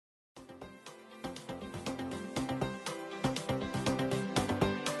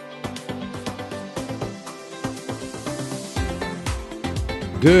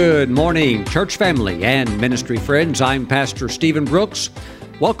Good morning, church family and ministry friends. I'm Pastor Stephen Brooks.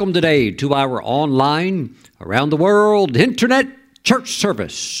 Welcome today to our online, around the world, internet church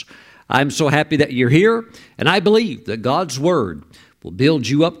service. I'm so happy that you're here, and I believe that God's Word will build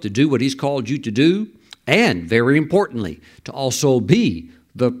you up to do what He's called you to do, and very importantly, to also be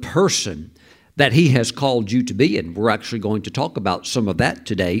the person that He has called you to be. And we're actually going to talk about some of that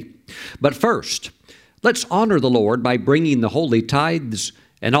today. But first, let's honor the Lord by bringing the holy tithes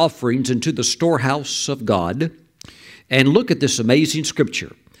and offerings into the storehouse of God. And look at this amazing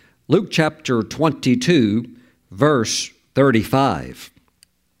scripture. Luke chapter 22, verse 35.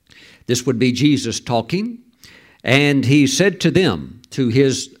 This would be Jesus talking. And He said to them, to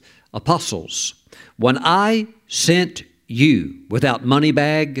His apostles, "When I sent you without money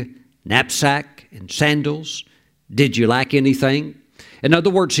bag, knapsack, and sandals, did you lack anything?" In other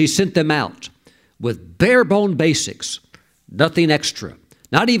words, He sent them out with bare bone basics, nothing extra.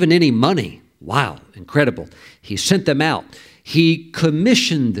 Not even any money. Wow, incredible. He sent them out. He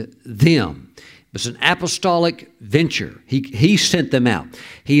commissioned them. It was an apostolic venture. He sent them out.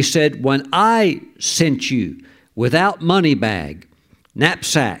 He said, "When I sent you without money bag,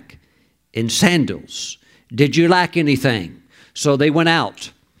 knapsack, and sandals, did you lack anything?" So they went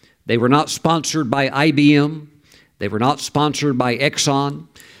out. They were not sponsored by IBM. They were not sponsored by Exxon.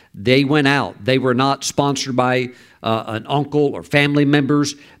 They went out. They were not sponsored by an uncle or family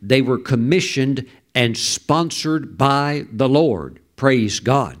members. They were commissioned and sponsored by the Lord. Praise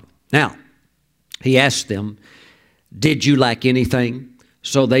God. Now, He asked them, "Did you lack anything?"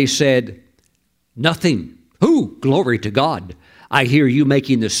 So they said, "Nothing." Ooh, glory to God. I hear you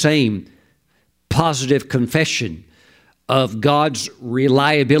making the same positive confession of God's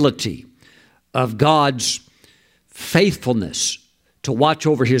reliability, of God's faithfulness to watch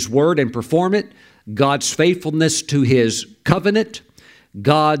over His word and perform it, God's faithfulness to His covenant,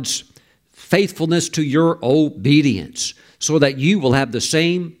 God's faithfulness to your obedience, so that you will have the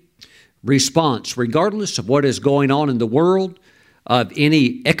same response, regardless of what is going on in the world, of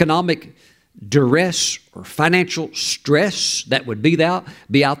any economic duress or financial stress that would be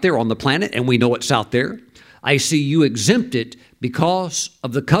out there on the planet, and we know it's out there. I see you exempted because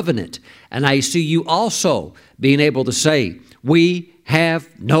of the covenant, and I see you also being able to say, "We have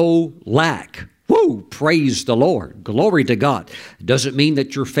no lack." Woo! Praise the Lord. Glory to God. It doesn't mean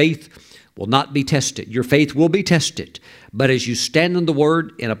that your faith will not be tested. Your faith will be tested. But as you stand on the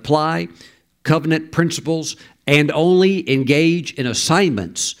Word and apply covenant principles and only engage in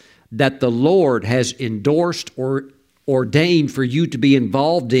assignments that the Lord has endorsed or ordained for you to be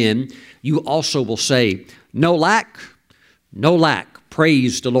involved in, you also will say, "No lack, no lack."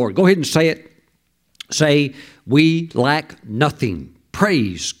 Praise the Lord. Go ahead and say it. Say, "We lack nothing."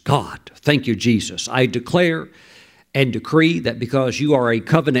 Praise God. Thank you, Jesus. I declare and decree that because you are a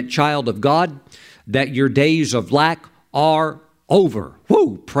covenant child of God, that your days of lack are over.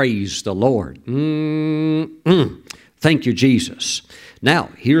 Woo! Praise the Lord. Thank you, Jesus. Now,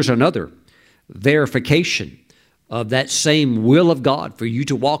 here's another verification of that same will of God for you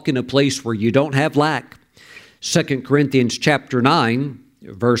to walk in a place where you don't have lack. 2 Corinthians chapter 9,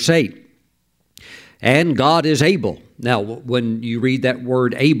 verse 8. "And God is able." Now, when you read that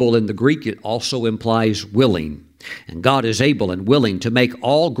word able in the Greek, it also implies willing. "And God is able and willing to make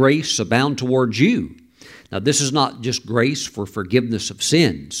all grace abound towards you." Now, this is not just grace for forgiveness of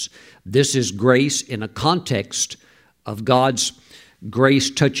sins. This is grace in a context of God's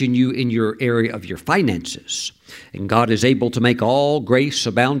grace touching you in your area of your finances. "And God is able to make all grace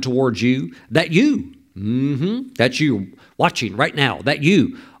abound towards you, that you," that's you watching right now, "that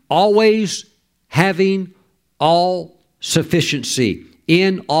you always having all sufficiency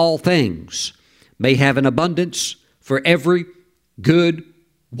in all things may have an abundance for every good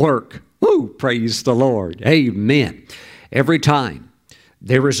work." Woo! Praise the Lord. Amen. Every time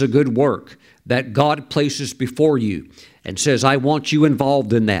there is a good work that God places before you and says, "I want you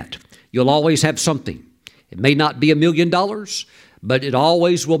involved in that," you'll always have something. It may not be $1 million, but it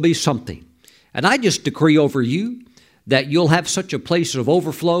always will be something. And I just decree over you that you'll have such a place of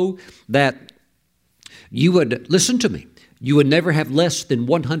overflow that you would, listen to me, you would never have less than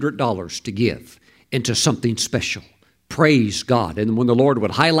 $100 to give into something special. Praise God. And when the Lord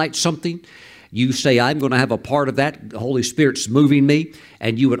would highlight something, you say, "I'm going to have a part of that. The Holy Spirit's moving me."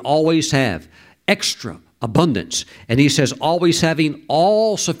 And you would always have extra abundance. And He says, always having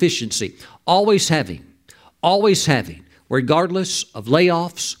all sufficiency, always having, regardless of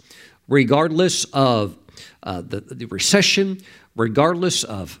layoffs, regardless of the recession, regardless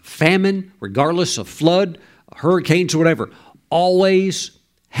of famine, regardless of flood, hurricanes, or whatever, always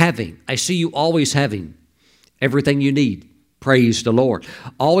having. I see you always having everything you need. Praise the Lord.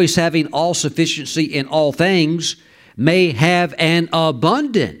 Always having all sufficiency in all things, may have an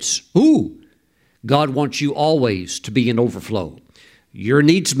abundance. Ooh, God wants you always to be in overflow. Your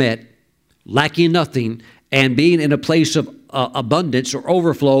needs met, lacking nothing, and being in a place of abundance or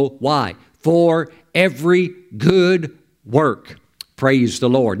overflow. Why? For every good work. Praise the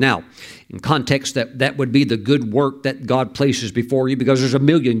Lord. Now, in context, that would be the good work that God places before you, because there's a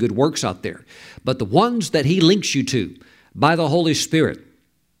million good works out there. But the ones that He links you to by the Holy Spirit,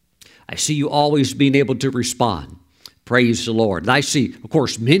 I see you always being able to respond. Praise the Lord. And I see, of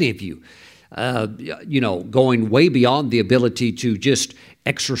course, many of you, going way beyond the ability to just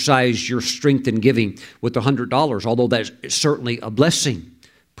exercise your strength in giving with $100, although that's certainly a blessing.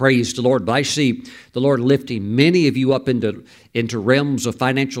 Praise the Lord. But I see the Lord lifting many of you up into realms of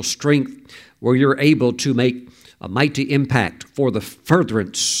financial strength where you're able to make a mighty impact for the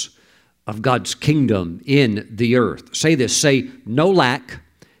furtherance of God's kingdom in the earth. Say this, say, no lack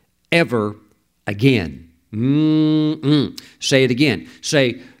ever again. Say it again.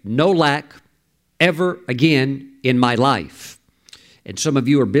 Say, no lack ever again in my life. And some of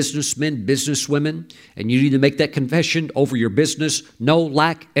you are businessmen, businesswomen, and you need to make that confession over your business. No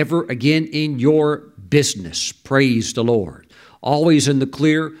lack ever again in your business. Praise the Lord. Always in the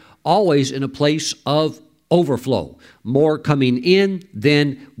clear, always in a place of overflow. More coming in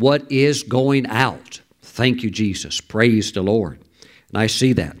than what is going out. Thank you, Jesus. Praise the Lord. And I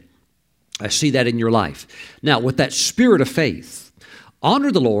see that. I see that in your life. Now, with that spirit of faith,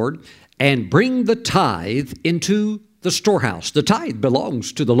 honor the Lord and bring the tithe into the storehouse. The tithe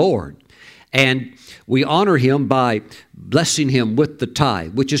belongs to the Lord. And we honor Him by blessing Him with the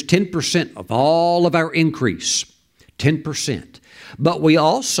tithe, which is 10% of all of our increase. 10%. But we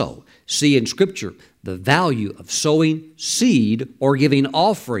also see in Scripture the value of sowing seed or giving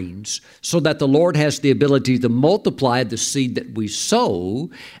offerings so that the Lord has the ability to multiply the seed that we sow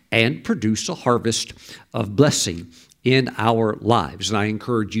and produce a harvest of blessing in our lives. And I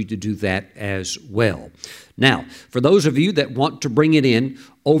encourage you to do that as well. Now, for those of you that want to bring it in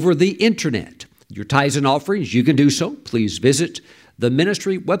over the internet, your tithes and offerings, you can do so. Please visit the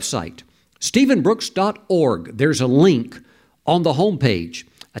ministry website, stephenbrooks.org. There's a link on the homepage,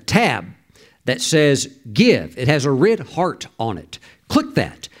 a tab that says Give. It has a red heart on it. Click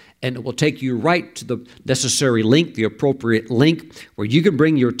that, and it will take you right to the necessary link, the appropriate link, where you can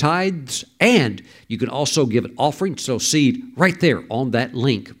bring your tithes, and you can also give an offering, sow seed right there on that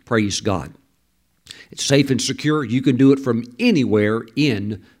link. Praise God. It's safe and secure. You can do it from anywhere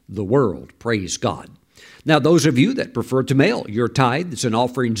in the world. Praise God. Now, those of you that prefer to mail your tithes and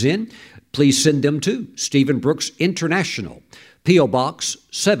offerings in, please send them to Stephen Brooks International, P.O. Box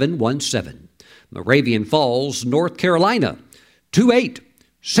 717, Moravian Falls, North Carolina,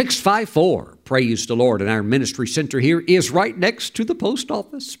 28654. Praise the Lord. And our ministry center here is right next to the post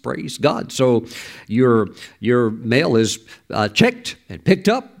office. Praise God. So your mail is checked and picked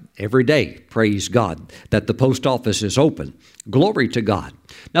up every day. Praise God that the post office is open. Glory to God.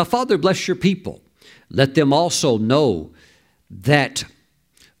 Now, Father, bless your people. Let them also know that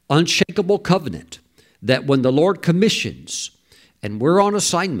unshakable covenant that when the Lord commissions and we're on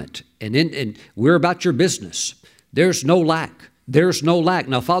assignment and we're about your business, there's no lack. There's no lack.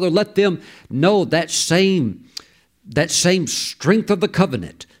 Now, Father, let them know that same strength of the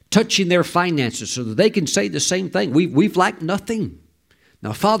covenant touching their finances so that they can say the same thing. We've lacked nothing.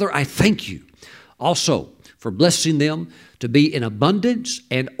 Now, Father, I thank you also for blessing them to be in abundance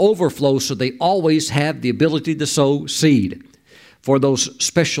and overflow so they always have the ability to sow seed for those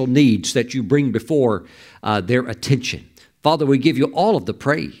special needs that you bring before their attention. Father, we give you all of the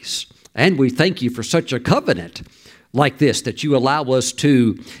praise, and we thank you for such a covenant like this that you allow us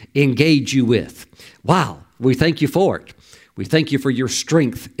to engage you with. Wow, we thank you for it. We thank you for your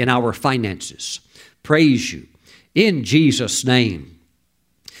strength in our finances. Praise you in Jesus' name.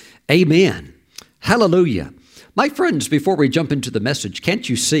 Amen. Hallelujah. My friends, before we jump into the message, can't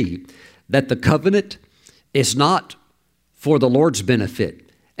you see that the covenant is not for the Lord's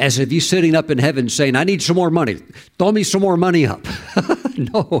benefit, as if you sitting up in heaven saying, I need some more money. Throw me some more money up.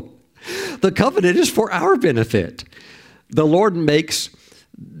 No, the covenant is for our benefit. The Lord makes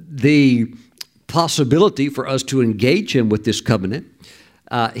the possibility for us to engage Him with this covenant.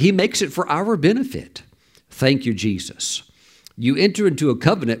 He makes it for our benefit. Thank you, Jesus. You enter into a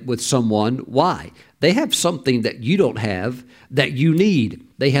covenant with someone. Why? They have something that you don't have that you need.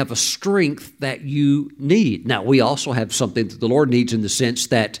 They have a strength that you need. Now, we also have something that the Lord needs in the sense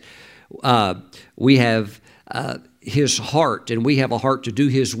that we have His heart and we have a heart to do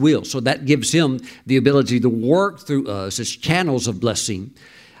His will. So that gives Him the ability to work through us as channels of blessing,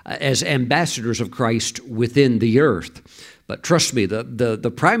 as ambassadors of Christ within the earth. But trust me,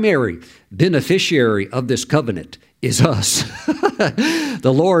 the primary beneficiary of this covenant is us.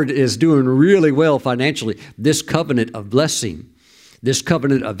 The Lord is doing really well financially. This covenant of blessing, this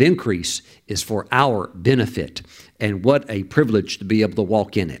covenant of increase is for our benefit. And what a privilege to be able to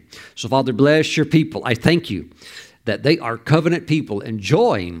walk in it. So, Father, bless your people. I thank you that they are covenant people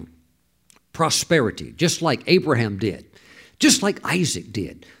enjoying prosperity, just like Abraham did, just like Isaac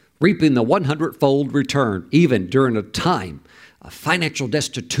did, reaping the 100-fold return, even during a time of financial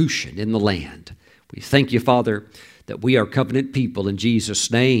destitution in the land. We thank you, Father, that we are covenant people in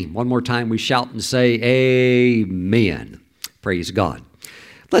Jesus' name. One more time we shout and say, amen. Praise God.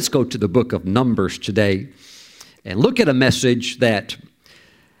 Let's go to the book of Numbers today and look at a message that,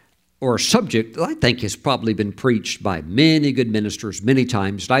 or a subject that I think has probably been preached by many good ministers many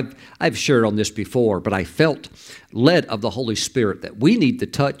times. I've shared on this before, but I felt led of the Holy Spirit that we need to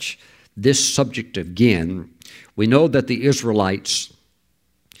touch this subject again. We know that the Israelites,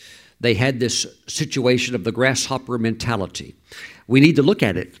 they had this situation of the grasshopper mentality. We need to look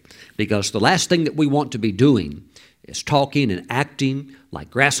at it because the last thing that we want to be doing is talking and acting like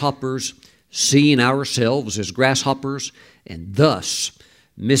grasshoppers, seeing ourselves as grasshoppers, and thus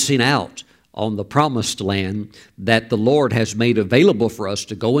missing out on the promised land that the Lord has made available for us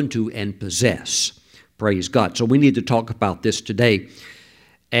to go into and possess. Praise God. So we need to talk about this today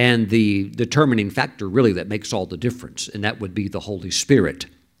and the determining factor really that makes all the difference, and that would be the Holy Spirit.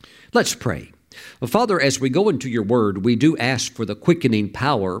 Let's pray. Well, Father, as we go into your word, we do ask for the quickening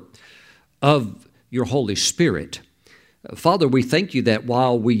power of your Holy Spirit. Father, we thank you that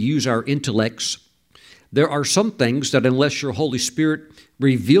while we use our intellects, there are some things that unless your Holy Spirit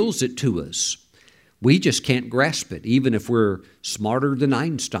reveals it to us, we just can't grasp it, even if we're smarter than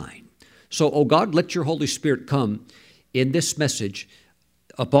Einstein. So, oh God, let your Holy Spirit come in this message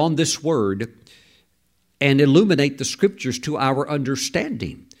upon this word and illuminate the Scriptures to our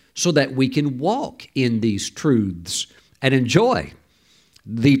understanding so that we can walk in these truths and enjoy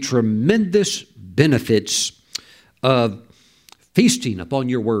the tremendous benefits of feasting upon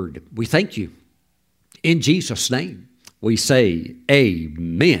your word. We thank you. In Jesus' name, we say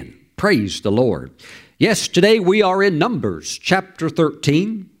amen. Praise the Lord. Yes, today we are in Numbers chapter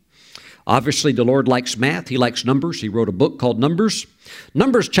 13. Obviously, the Lord likes math. He likes numbers. He wrote a book called Numbers.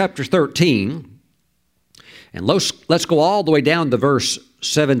 Numbers chapter 13. And let's go all the way down to verse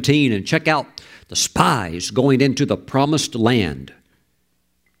 17 and check out the spies going into the promised land.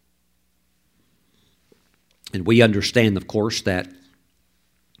 And we understand, of course, that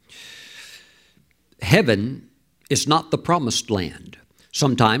heaven is not the promised land.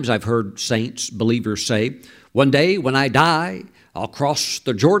 Sometimes I've heard saints, believers say, one day when I die, I'll cross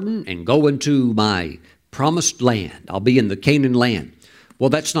the Jordan and go into my promised land. I'll be in the Canaan land. Well,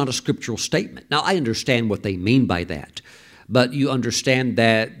 that's not a scriptural statement. Now, I understand what they mean by that. But you understand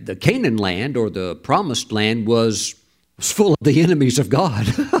that the Canaan land or the promised land was full of the enemies of God.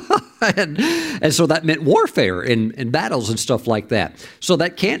 and so that meant warfare and battles and stuff like that. So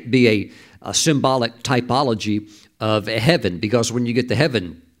that can't be a symbolic typology of heaven, because when you get to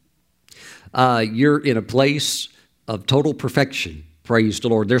heaven, you're in a place of total perfection. Praise the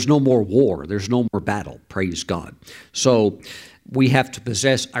Lord. There's no more war. There's no more battle. Praise God. So we have to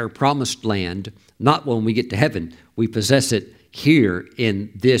possess our promised land, not when we get to heaven. We possess it here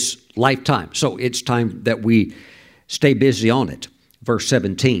in this lifetime. So it's time that we stay busy on it. Verse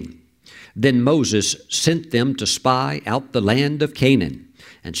 17. Then Moses sent them to spy out the land of Canaan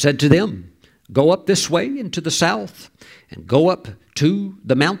and said to them, go up this way into the south and go up to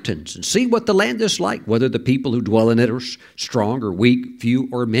the mountains and see what the land is like, whether the people who dwell in it are strong or weak, few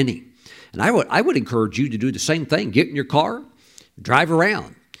or many. And I would encourage you to do the same thing. Get in your car, drive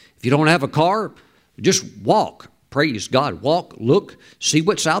around. If you don't have a car, just walk. Praise God. Walk, look, see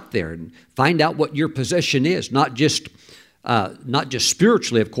what's out there and find out what your possession is, not just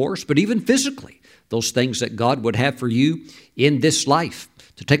spiritually, of course, but even physically. Those things that God would have for you in this life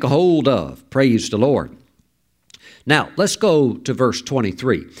to take a hold of. Praise the Lord. Now, let's go to verse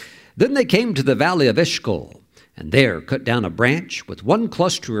 23. Then they came to the valley of Eshcol, and there cut down a branch with one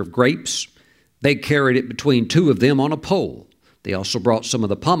cluster of grapes. They carried it between two of them on a pole. They also brought some of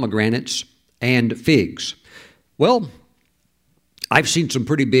the pomegranates and figs. Well, I've seen some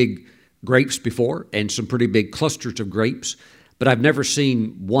pretty big grapes before and some pretty big clusters of grapes, but I've never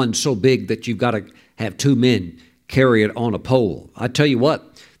seen one so big that you've got to have two men carry it on a pole. I tell you what,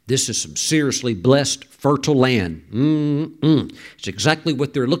 this is some seriously blessed, fertile land. It's exactly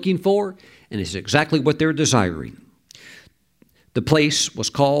what they're looking for, and it's exactly what they're desiring. The place was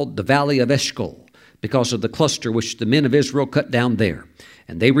called the Valley of Eshcol because of the cluster which the men of Israel cut down there.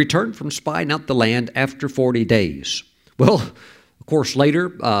 And they returned from spying out the land after 40 days. Well, of course, later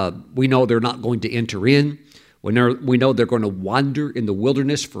we know they're not going to enter in. We know they're going to wander in the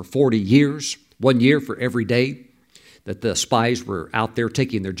wilderness for 40 years, 1 year for every day that the spies were out there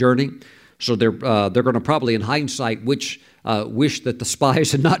taking their journey. So they're going to probably, in hindsight, wish that the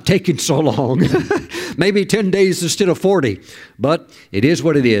spies had not taken so long. Maybe 10 days instead of 40. But it is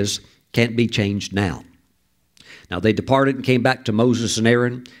what it is. Can't be changed now. Now they departed and came back to Moses and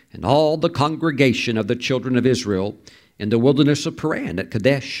Aaron and all the congregation of the children of Israel in the wilderness of Paran at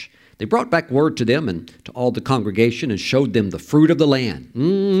Kadesh. They brought back word to them and to all the congregation and showed them the fruit of the land.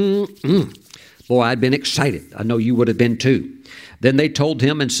 Boy, I'd been excited. I know you would have been too. Then they told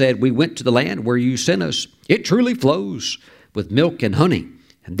him and said, we went to the land where you sent us. It truly flows with milk and honey,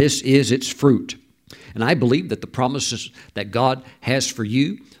 and this is its fruit. And I believe that the promises that God has for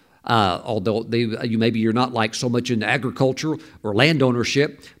you, although maybe you're not like so much into agriculture or land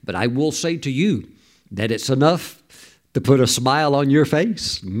ownership, but I will say to you that it's enough to put a smile on your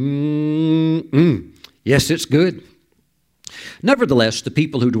face. Yes, it's good. Nevertheless, the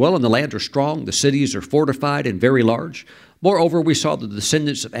people who dwell in the land are strong. The cities are fortified and very large. Moreover, we saw the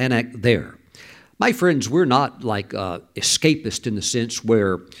descendants of Anak there. My friends, we're not like escapist in the sense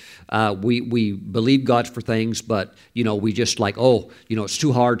where we believe God for things, but, we just like, it's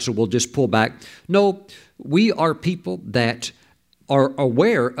too hard, so we'll just pull back. No, we are people that are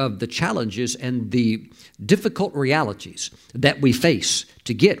aware of the challenges and the difficult realities that we face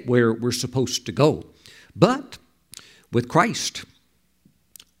to get where we're supposed to go. But with Christ,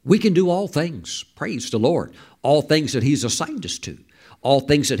 we can do all things. Praise the Lord. All things that He's assigned us to. All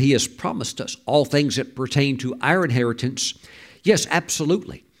things that He has promised us. All things that pertain to our inheritance. Yes,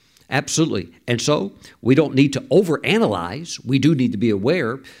 absolutely. Absolutely. And so we don't need to overanalyze. We do need to be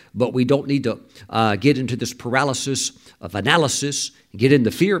aware, but we don't need to get into this paralysis of analysis, get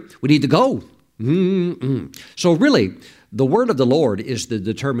into fear. We need to go. So really, the word of the Lord is the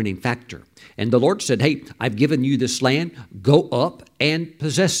determining factor. And the Lord said, hey, I've given you this land. Go up and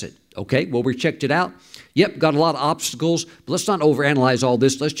possess it. Okay, well, we checked it out. Yep, got a lot of obstacles, but let's not overanalyze all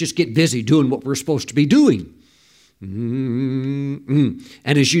this. Let's just get busy doing what we're supposed to be doing. And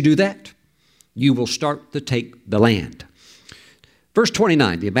as you do that, you will start to take the land. Verse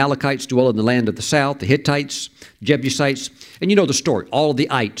 29, the Amalekites dwell in the land of the south, the Hittites, Jebusites, and you know the story, all of the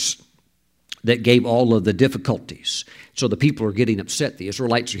ites that gave all of the difficulties. So the people are getting upset. The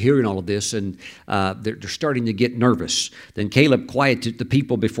Israelites are hearing all of this, and they're starting to get nervous. Then Caleb quieted the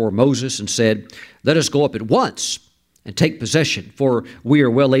people before Moses and said, let us go up at once and take possession, for we are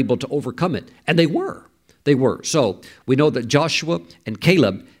well able to overcome it. And they were. They were. So we know that Joshua and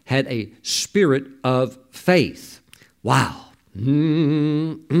Caleb had a spirit of faith. Wow.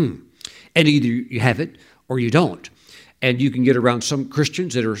 And either you have it or you don't. And you can get around some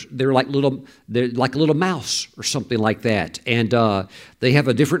Christians that they're like a little mouse or something like that. And they have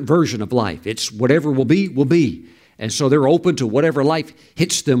a different version of life. It's whatever will be, will be. And so they're open to whatever life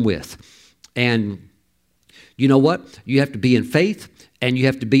hits them with. And you know what? You have to be in faith, and you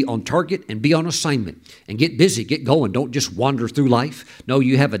have to be on target and be on assignment and get busy, get going. Don't just wander through life. No,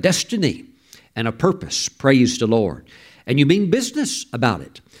 you have a destiny and a purpose. Praise the Lord. And you mean business about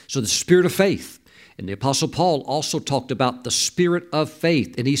it. So the spirit of faith. And the Apostle Paul also talked about the spirit of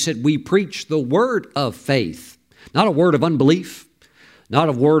faith. And he said, we preach the word of faith, not a word of unbelief, not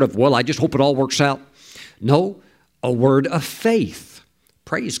a word of, well, I just hope it all works out. No, a word of faith.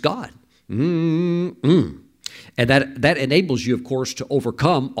 Praise God. And that enables you, of course, to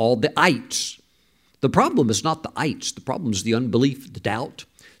overcome all the ites. The problem is not the ites. The problem is the unbelief, the doubt.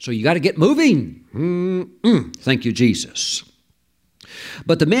 So you got to get moving. Thank you, Jesus.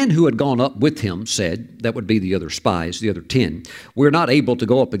 But the men who had gone up with him said, that would be the other spies, the other 10, we're not able to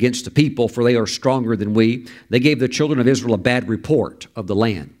go up against the people, for they are stronger than we. They gave the children of Israel a bad report of the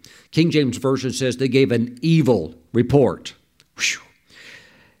land. King James Version says they gave an evil report.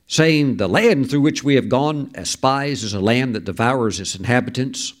 Saying, the land through which we have gone as spies is a land that devours its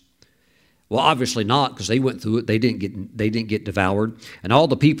inhabitants. Well, obviously not, because they went through it. They didn't get devoured. And all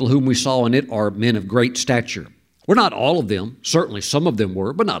the people whom we saw in it are men of great stature. Well, not all of them. Certainly some of them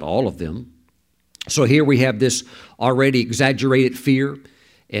were, but not all of them. So here we have this already exaggerated fear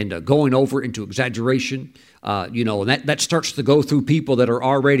and going over into exaggeration, and that starts to go through people that are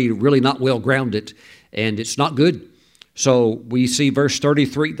already really not well grounded, and it's not good. So we see verse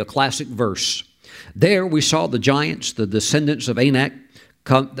 33, the classic verse. There we saw the giants, the descendants of Anak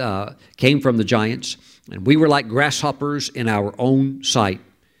came from the giants, and we were like grasshoppers in our own sight.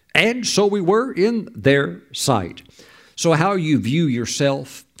 And so we were in their sight. So how you view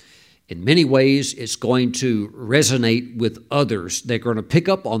yourself in many ways, it's going to resonate with others. They're going to pick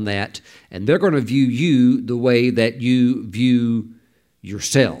up on that, and they're going to view you the way that you view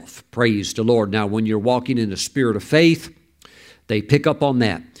yourself. Praise the Lord. Now, when you're walking in the spirit of faith, they pick up on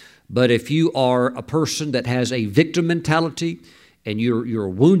that. But if you are a person that has a victim mentality, and you're a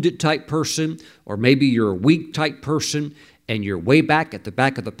wounded type person, or maybe you're a weak type person, and you're way back at the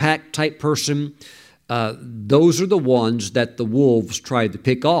back of the pack type person, those are the ones that the wolves tried to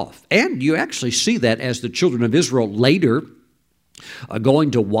pick off. And you actually see that as the children of Israel later are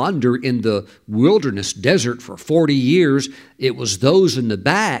going to wander in the wilderness desert for 40 years. It was those in the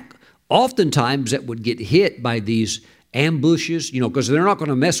back, oftentimes, that would get hit by these ambushes, because they're not going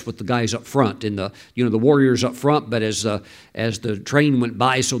to mess with the guys up front and the warriors up front. But as the train went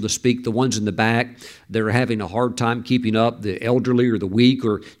by, so to speak, the ones in the back, they're having a hard time keeping up. The elderly or the weak,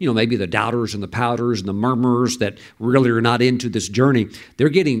 or maybe the doubters and the pouters and the murmurers that really are not into this journey, they're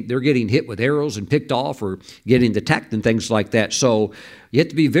getting hit with arrows and picked off, or getting attacked and things like that. So you have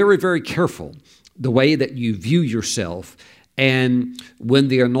to be very, very careful the way that you view yourself. And when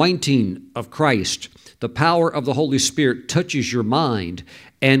the anointing of Christ, the power of the Holy Spirit, touches your mind,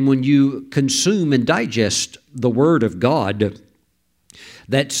 and when you consume and digest the Word of God,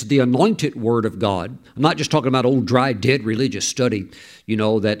 that's the anointed Word of God. I'm not just talking about old, dry, dead religious study,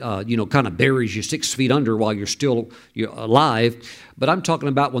 that kind of buries you 6 feet under while you're alive. But I'm talking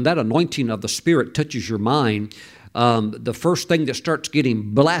about when that anointing of the Spirit touches your mind, the first thing that starts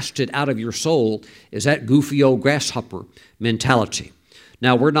getting blasted out of your soul is that goofy old grasshopper mentality.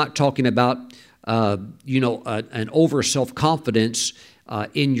 Now, we're not talking about an over self-confidence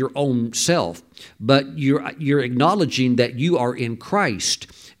in your own self, but you're acknowledging that you are in Christ,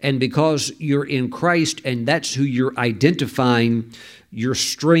 and because you're in Christ, and that's who you're identifying your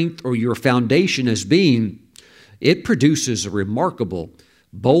strength or your foundation as being, it produces a remarkable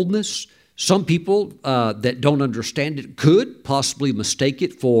boldness. Some people that don't understand it could possibly mistake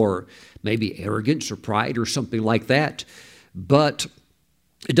it for maybe arrogance or pride or something like that, but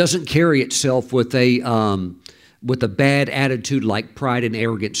it doesn't carry itself with a bad attitude like pride and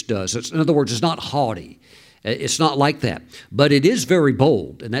arrogance does. In other words, it's not haughty. It's not like that. But it is very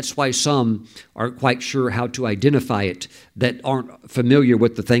bold, and that's why some aren't quite sure how to identify it that aren't familiar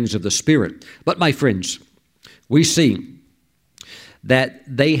with the things of the Spirit. But my friends, we see that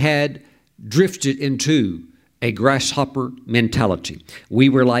they had drifted into a grasshopper mentality. We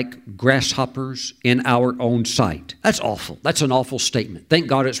were like grasshoppers in our own sight. That's awful. That's an awful statement. Thank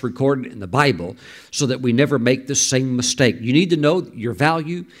God it's recorded in the Bible so that we never make the same mistake. You need to know your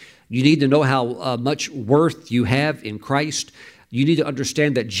value. You need to know how much worth you have in Christ. You need to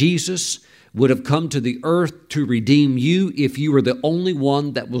understand that Jesus would have come to the earth to redeem you if you were the only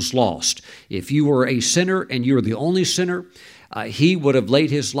one that was lost. If you were a sinner and you were the only sinner, He would have laid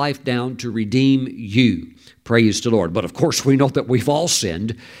His life down to redeem you. Praise the Lord. But of course, we know that we've all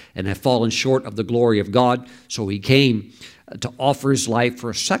sinned and have fallen short of the glory of God. So He came to offer His life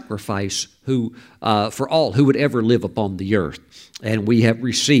for a sacrifice for all who would ever live upon the earth. And we have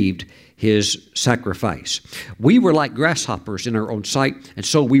received His sacrifice. We were like grasshoppers in our own sight, and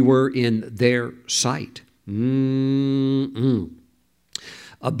so we were in their sight. A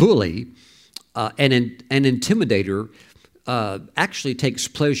bully, an intimidator, actually takes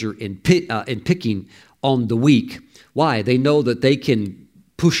pleasure in picking on the weak. Why? They know that they can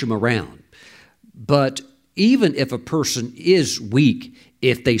push them around. But even if a person is weak,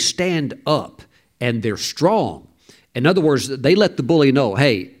 if they stand up and they're strong, in other words, they let the bully know,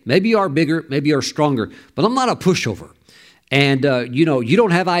 hey, maybe you are bigger, maybe you're stronger, but I'm not a pushover. And, you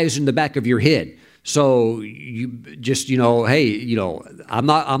don't have eyes in the back of your head. So you just, hey, I'm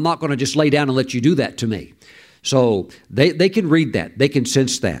not going to just lay down and let you do that to me. So they can read that. They can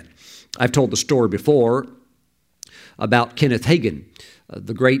sense that. I've told the story before about Kenneth Hagin,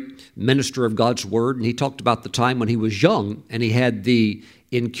 the great minister of God's Word, and he talked about the time when he was young and he had the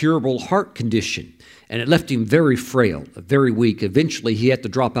incurable heart condition, and it left him very frail, very weak. Eventually, he had to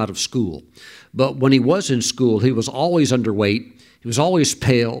drop out of school. But when he was in school, he was always underweight, he was always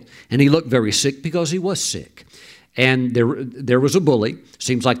pale, and he looked very sick because he was sick. And there was a bully,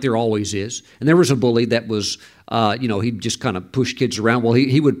 seems like there always is, and there was a bully that was, he'd just kind of push kids around. Well,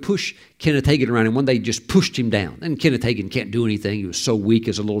 he would push Kenneth Hagin around, and one day he just pushed him down. And Kenneth Hagin can't do anything. He was so weak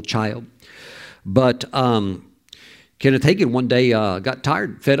as a little child. But Kenneth Hagin one day got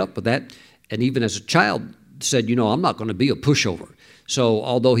tired, fed up with that, and even as a child said, I'm not going to be a pushover. So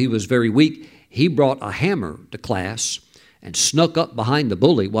although he was very weak, he brought a hammer to class and snuck up behind the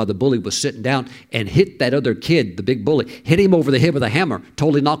bully while the bully was sitting down and hit that other kid, the big bully, hit him over the head with a hammer,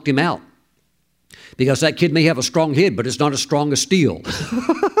 totally knocked him out. Because that kid may have a strong head, but it's not as strong as steel.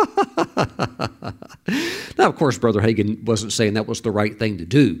 Now, of course, Brother Hagin wasn't saying that was the right thing to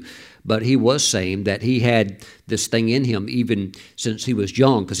do, but he was saying that he had this thing in him even since he was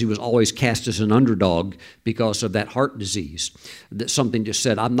young, because he was always cast as an underdog because of that heart disease. That something just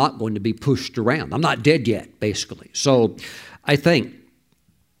said, I'm not going to be pushed around. I'm not dead yet, basically. So I think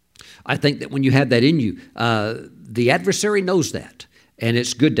that when you have that in you, the adversary knows that. And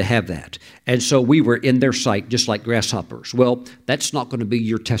it's good to have that. And so we were in their sight just like grasshoppers. Well, that's not going to be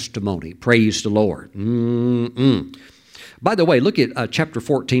your testimony. Praise the Lord. By the way, look at chapter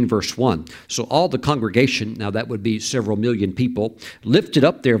 14, verse 1. So all the congregation, now that would be several million people, lifted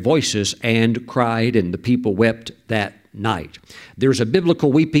up their voices and cried, and the people wept that night. There's a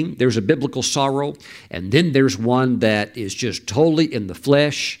biblical weeping, there's a biblical sorrow, and then there's one that is just totally in the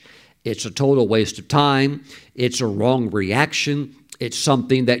flesh. It's a total waste of time. It's a wrong reaction. It's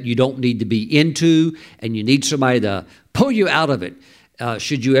something that you don't need to be into, and you need somebody to pull you out of it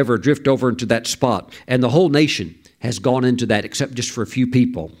should you ever drift over into that spot. And the whole nation has gone into that except just for a few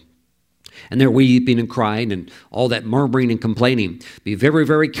people. And they're weeping and crying and all that murmuring and complaining. Be very,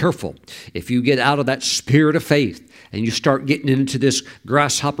 very careful. If you get out of that spirit of faith and you start getting into this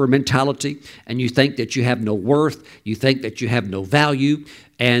grasshopper mentality and you think that you have no worth, you think that you have no value,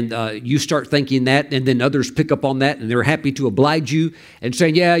 and you start thinking that, and then others pick up on that, and they're happy to oblige you and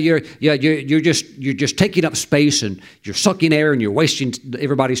saying, you're just taking up space and you're sucking air and you're wasting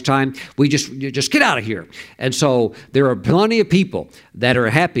everybody's time. You just get out of here. And so there are plenty of people that are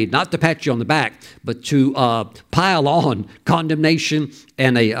happy not to pat you on the back, but to pile on condemnation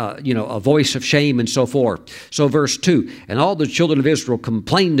and a voice of shame and so forth. So verse 2, and all the children of Israel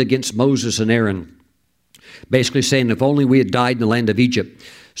complained against Moses and Aaron, basically saying, if only we had died in the land of Egypt.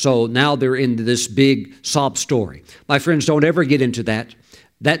 So now they're into this big sob story. My friends, don't ever get into that.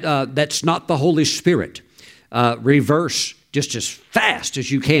 That's not the Holy Spirit. Reverse just as fast as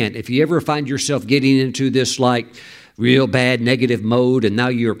you can. If you ever find yourself getting into this like real bad negative mode, and now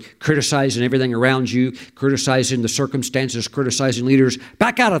you're criticizing everything around you, criticizing the circumstances, criticizing leaders,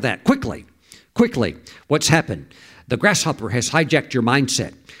 back out of that quickly. Quickly. What's happened? The grasshopper has hijacked your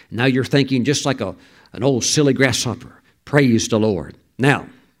mindset. Now you're thinking just like an old silly grasshopper. Praise the Lord. Now,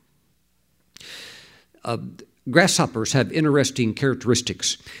 grasshoppers have interesting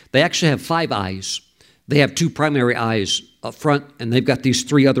characteristics. They actually have 5 eyes. They have 2 primary eyes up front, and they've got these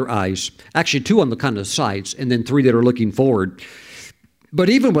 3 other eyes. Actually, 2 on the kind of sides, and then 3 that are looking forward. But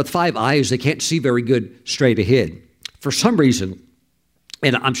even with 5 eyes, they can't see very good straight ahead. For some reason,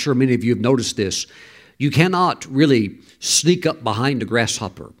 and I'm sure many of you have noticed this, you cannot really sneak up behind a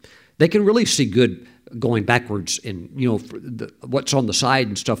grasshopper. They can really see good going backwards and, what's on the side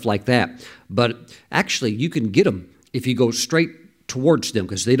and stuff like that. But actually, you can get them if you go straight towards them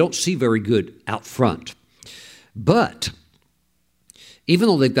because they don't see very good out front. But even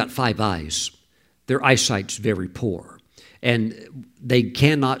though they've got 5 eyes, their eyesight's very poor. And they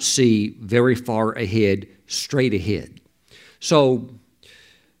cannot see very far ahead, straight ahead. So,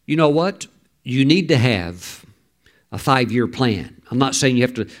 you know what? You need to have a 5-year plan. I'm not saying you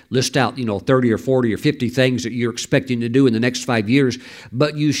have to list out, 30 or 40 or 50 things that you're expecting to do in the next 5 years,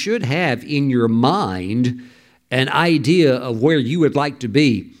 but you should have in your mind an idea of where you would like to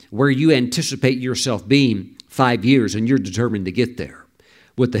be, where you anticipate yourself being 5 years, and you're determined to get there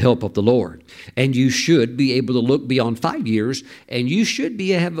with the help of the Lord. And you should be able to look beyond 5 years, and you should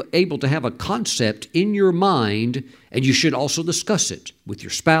be able to have a concept in your mind, and you should also discuss it with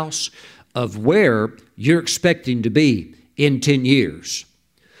your spouse of where you're expecting to be in 10 years.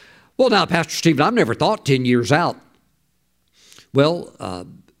 Well, now, Pastor Stephen, I've never thought 10 years out. Well,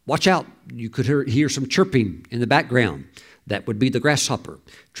 watch out. You could hear some chirping in the background. That would be the grasshopper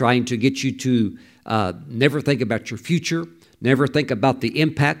trying to get you to never think about your future, never think about the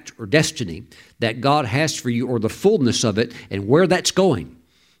impact or destiny that God has for you or the fullness of it and where that's going.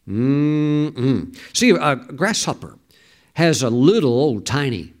 See, a grasshopper has a little old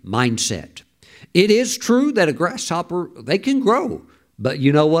tiny mindset. It is true that a grasshopper, they can grow. But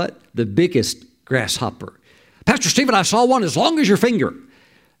you know what? The biggest grasshopper. Pastor Stephen, I saw one as long as your finger.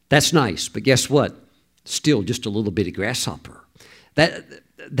 That's nice, but guess what? Still just a little bitty grasshopper.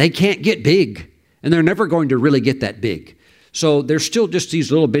 They can't get big, and they're never going to really get that big. So they're still just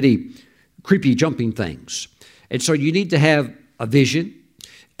these little bitty creepy jumping things. And so you need to have a vision,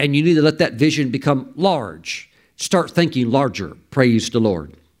 and you need to let that vision become large. Start thinking larger. Praise the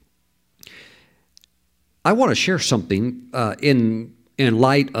Lord. I want to share something in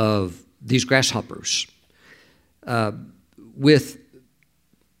light of these grasshoppers. Let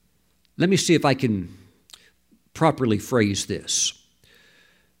me see if I can properly phrase this.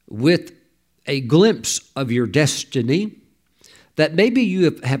 With a glimpse of your destiny, that maybe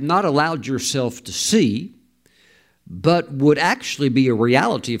you have not allowed yourself to see, but would actually be a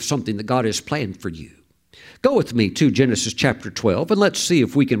reality of something that God has planned for you. Go with me to Genesis chapter 12, and let's see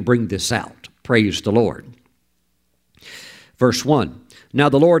if we can bring this out. Praise the Lord. Verse 1, Now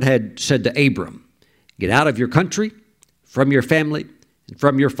the Lord had said to Abram, Get out of your country, from your family, and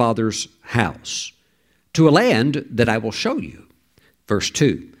from your father's house, to a land that I will show you. Verse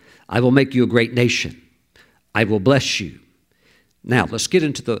 2, I will make you a great nation. I will bless you. Now, let's get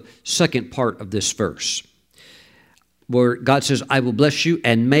into the second part of this verse, where God says, I will bless you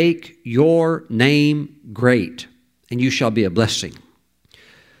and make your name great, and you shall be a blessing.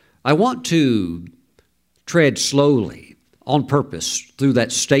 I want to tread slowly on purpose through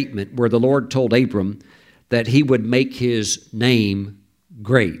that statement where the Lord told Abram that he would make his name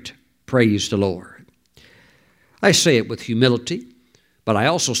great. Praise the Lord. I say it with humility, but I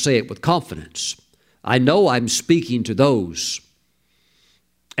also say it with confidence. I know I'm speaking to those,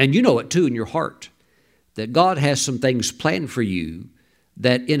 and you know it too in your heart, that God has some things planned for you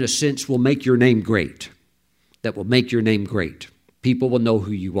that in a sense will make your name great, that will make your name great. People will know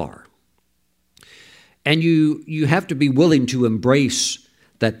who you are. And you have to be willing to embrace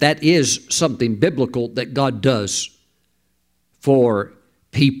that is something biblical that God does for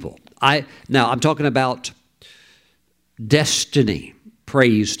people. Now I'm talking about destiny.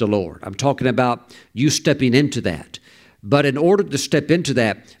 Praise the Lord. I'm talking about you stepping into that. But in order to step into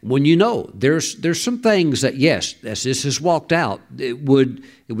that, when you know there's some things that, yes, as this is walked out, it would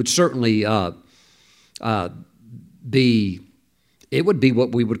certainly be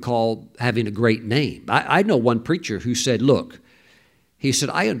what we would call having a great name. I know one preacher who said, look, he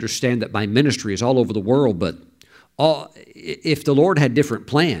said, I understand that my ministry is all over the world, but if the Lord had different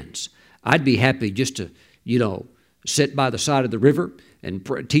plans, I'd be happy just to, sit by the side of the river and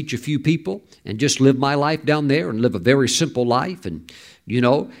teach a few people and just live my life down there and live a very simple life. And,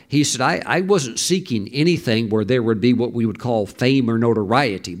 he said, I wasn't seeking anything where there would be what we would call fame or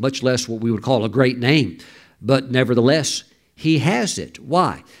notoriety, much less what we would call a great name. But nevertheless, he has it.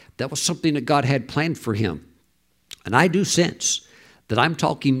 Why? That was something that God had planned for him. And I do sense that I'm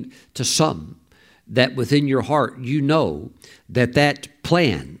talking to some that within your heart, you know that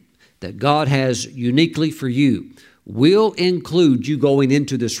plan that God has uniquely for you will include you going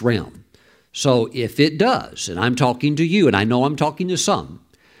into this realm. So if it does, and I'm talking to you, and I know I'm talking to some,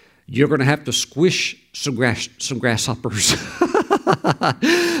 you're going to have to squish some grasshoppers.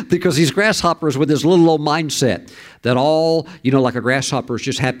 Because these grasshoppers with this little old mindset that like a grasshopper is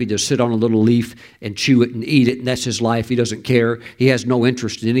just happy to sit on a little leaf and chew it and eat it, and that's his life. He doesn't care. He has no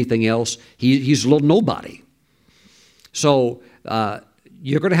interest in anything else. He's a little nobody. So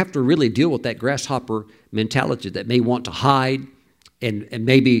you're going to have to really deal with that grasshopper mentality that may want to hide and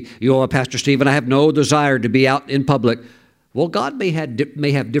maybe, Pastor Stephen, I have no desire to be out in public. Well, God may have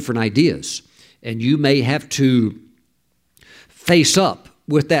different ideas, and you may have to face up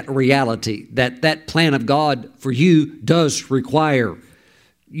with that reality that plan of God for you does require,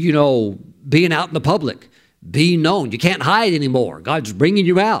 being out in the public, being known. You can't hide anymore. God's bringing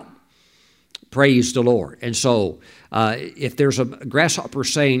you out. Praise the Lord. And so if there's a grasshopper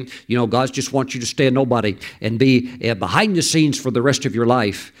saying, God just wants you to stay a nobody and be behind the scenes for the rest of your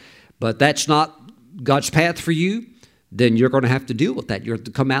life, but that's not God's path for you, then you're going to have to deal with that. You have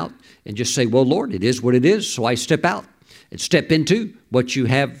to come out and just say, well, Lord, it is what it is, so I step out and step into what you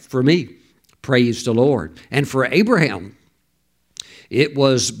have for me. Praise the Lord. And for Abraham, it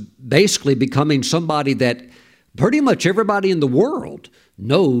was basically becoming somebody that pretty much everybody in the world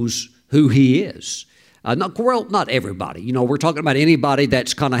knows who he is. Not everybody. We're talking about anybody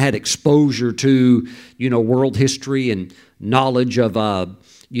that's kind of had exposure to, world history and knowledge of,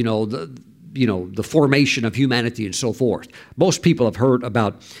 the formation of humanity and so forth. Most people have heard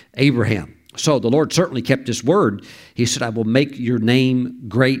about Abraham. So the Lord certainly kept his word. He said, I will make your name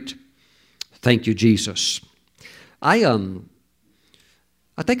great. Thank you, Jesus. I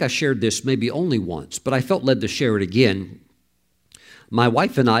think I shared this maybe only once, but I felt led to share it again. My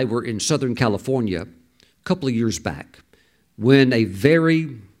wife and I were in Southern California a couple of years back when a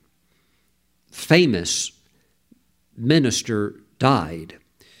very famous minister died.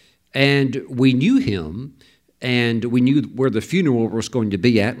 And we knew him, and we knew where the funeral was going to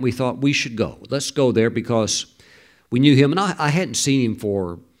be at, and we thought we should go. Let's go there because we knew him. And I hadn't seen him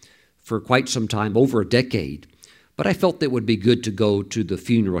for quite some time, over a decade. But I felt it would be good to go to the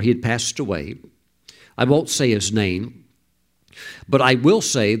funeral. He had passed away. I won't say his name, but I will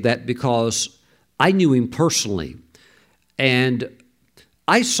say that because I knew him personally, and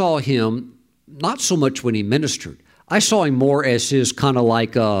I saw him not so much when he ministered. I saw him more as his kind of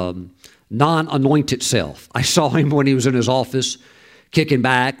like non-anointed self. I saw him when he was in his office, kicking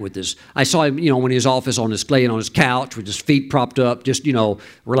back with his, I saw him, when he was in his office laying on his couch with his feet propped up, just,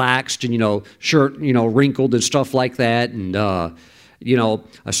 relaxed and, shirt, wrinkled and stuff like that. And,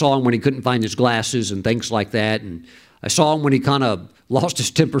 I saw him when he couldn't find his glasses and things like that. And I saw him when he kind of lost his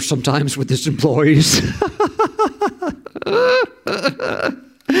temper sometimes with his employees.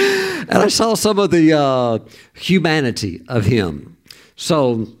 And I saw some of the humanity of him.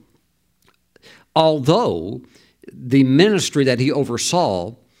 So, although the ministry that he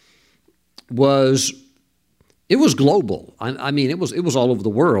oversaw was global. I mean, it was all over the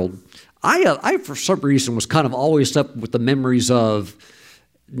world. I for some reason was kind of always up with the memories of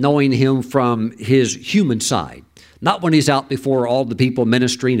knowing him from his human side. Not when he's out before all the people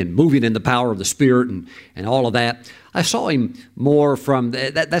ministering and moving in the power of the Spirit and all of that. I saw him more from,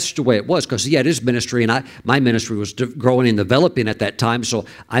 that's the way it was, because he had his ministry, and my ministry was growing and developing at that time, so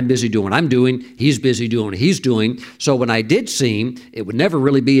I'm busy doing what I'm doing, he's busy doing what he's doing. So when I did see him, it would never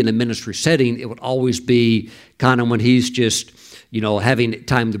really be in a ministry setting. It would always be kind of when he's just, having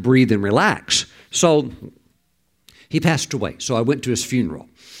time to breathe and relax. So he passed away, so I went to his funeral.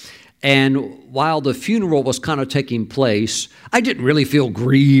 And while the funeral was kind of taking place, I didn't really feel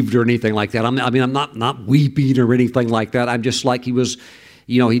grieved or anything like that. I'm not weeping or anything like that. I'm just like he was,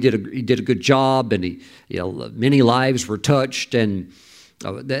 he did a good job, and many lives were touched, and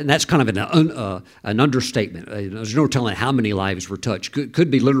that's kind of an understatement. There's no telling how many lives were touched. Could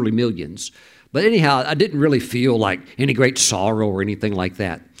be literally millions. But anyhow, I didn't really feel like any great sorrow or anything like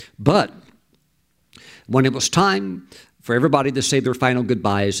that. But when it was time for everybody to say their final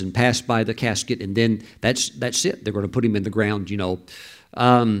goodbyes and pass by the casket, and then that's it. They're going to put him in the ground,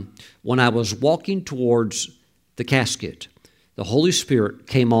 When I was walking towards the casket, the Holy Spirit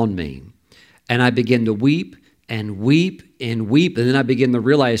came on me, and I began to weep and weep and weep, and then I began to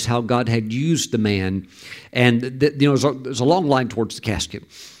realize how God had used the man. And, there's a long line towards the casket.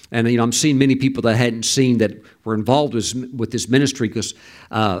 And, I'm seeing many people that I hadn't seen that were involved with this ministry, because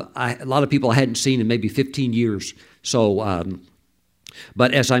a lot of people I hadn't seen in maybe 15 years. So,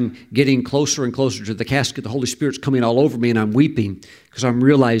 but as I'm getting closer and closer to the casket, the Holy Spirit's coming all over me, and I'm weeping because I'm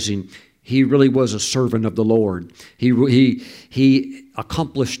realizing he really was a servant of the Lord. He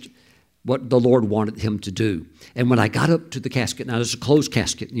accomplished what the Lord wanted him to do. And when I got up to the casket, now it's a closed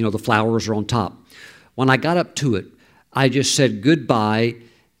casket, the flowers are on top. When I got up to it, I just said goodbye.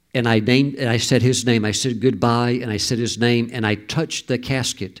 And I said his name. I said goodbye, and I said his name, and I touched the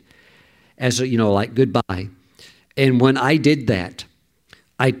casket as like goodbye. And when I did that,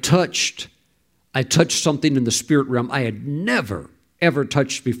 I touched something in the spirit realm I had never, ever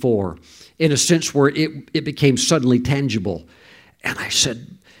touched before, in a sense where it became suddenly tangible. And I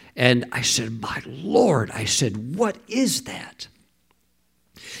said, my Lord, I said, what is that?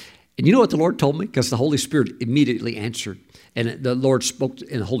 And you know what the Lord told me? Because the Holy Spirit immediately answered. And the Lord spoke,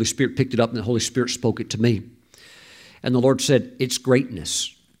 and the Holy Spirit picked it up, and the Holy Spirit spoke it to me. And the Lord said, it's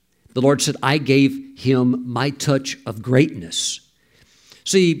greatness. The Lord said, I gave him my touch of greatness.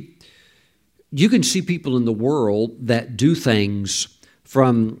 See, you can see people in the world that do things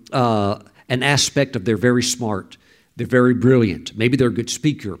from an aspect of they're very smart, they're very brilliant. Maybe they're a good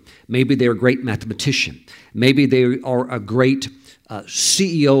speaker. Maybe they're a great mathematician. Maybe they are a great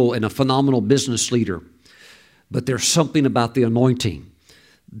CEO and a phenomenal business leader. But there's something about the anointing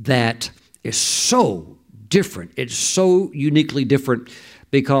that is so different. It's so uniquely different,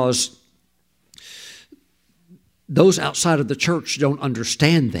 because those outside of the church don't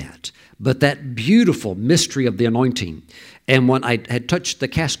understand that. But that beautiful mystery of the anointing. And when I had touched the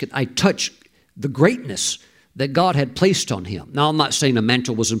casket, I touched the greatness that God had placed on him. Now, I'm not saying a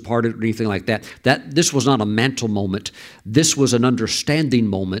mantle was imparted or anything like that. This was not a mantle moment. This was an understanding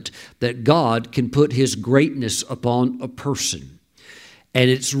moment that God can put his greatness upon a person. And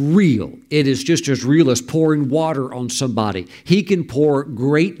it's real. It is just as real as pouring water on somebody. He can pour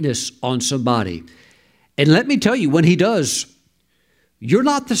greatness on somebody. And let me tell you, when he does, you're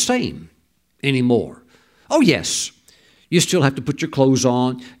not the same anymore. Oh, yes. You still have to put your clothes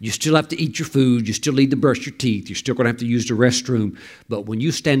on. You still have to eat your food. You still need to brush your teeth. You're still going to have to use the restroom. But when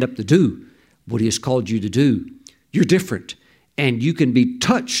you stand up to do what he has called you to do, you're different. And you can be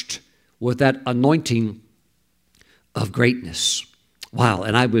touched with that anointing of greatness. Wow.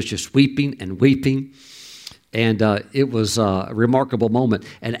 And I was just weeping and weeping. And it was a remarkable moment.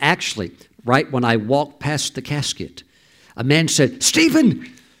 And actually, right when I walked past the casket, a man said,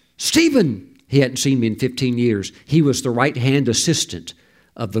 Stephen, Stephen. He hadn't seen me in 15 years. He was the right-hand assistant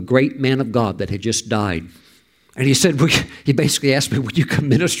of the great man of God that had just died. And he said, he basically asked me, would you come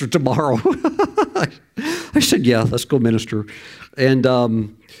minister tomorrow? I said, yeah, let's go minister. And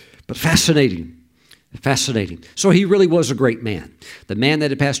but But fascinating. Fascinating. So he really was a great man. The man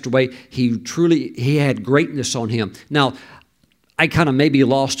that had passed away, he had greatness on him. Now, I kind of maybe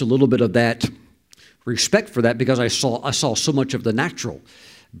lost a little bit of that respect for that because I saw so much of the natural.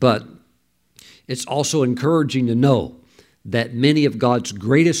 But it's also encouraging to know that many of God's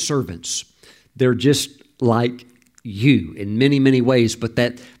greatest servants, they're just like you in many, many ways, but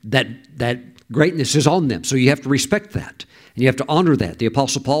that greatness is on them. So you have to respect that. And you have to honor that. The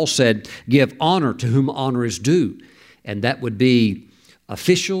Apostle Paul said, give honor to whom honor is due. And that would be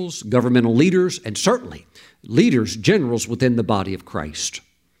officials, governmental leaders, and certainly leaders, generals within the body of Christ.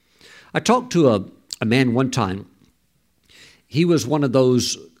 I talked to a man one time. He was one of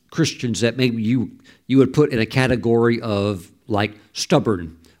those Christians that maybe you would put in a category of like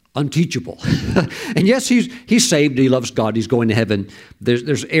stubborn, unteachable. And yes, he's saved, he loves God, he's going to heaven.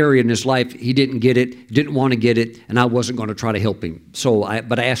 There's area in his life he didn't get it, didn't want to get it, and I wasn't going to try to help him.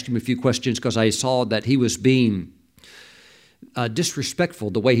 But I asked him a few questions because I saw that he was being disrespectful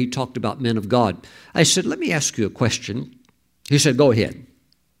the way he talked about men of God. I said, let me ask you a question. He said, go ahead.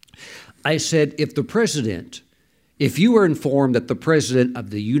 I said, if you were informed that the President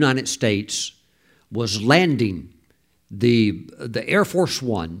of the United States was landing the Air Force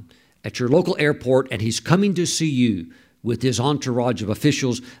One at your local airport, and he's coming to see you with his entourage of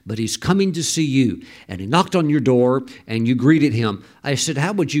officials, but he's coming to see you, and he knocked on your door, and you greeted him. I said,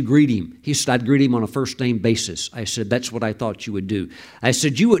 how would you greet him? He said, I'd greet him on a first-name basis. I said, that's what I thought you would do. I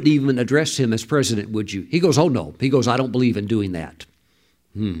said, you wouldn't even address him as president, would you? He goes, oh, no. He goes, I don't believe in doing that.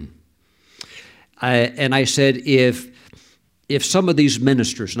 And I said, if some of these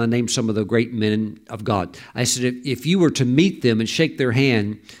ministers, and I named some of the great men of God, I said, if you were to meet them and shake their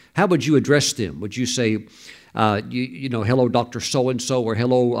hand, how would you address them? Would you say, hello, Dr. So-and-so, or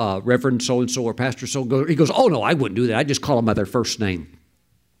hello, Reverend so-and-so, or Pastor so? He goes, oh, no, I wouldn't do that. I just call them by their first name.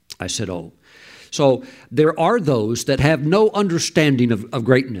 I said, oh. So there are those that have no understanding of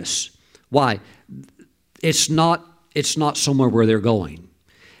greatness. Why? It's not somewhere where they're going.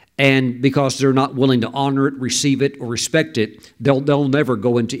 And because they're not willing to honor it, receive it, or respect it, they'll never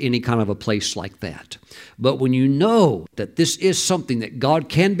go into any kind of a place like that. But when you know that this is something that God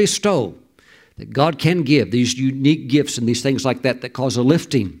can bestow, that God can give, these unique gifts and these things like that cause a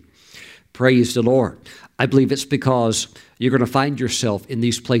lifting, praise the Lord. I believe it's because you're going to find yourself in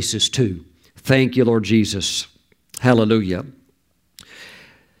these places too. Thank you, Lord Jesus. Hallelujah.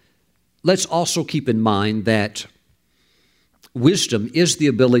 Let's also keep in mind that wisdom is the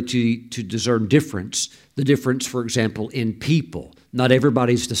ability to discern the difference, for example, in people. Not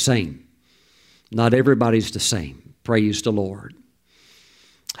everybody's the same. Not everybody's the same. Praise the Lord.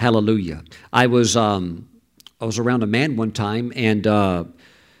 Hallelujah. I was around a man one time, and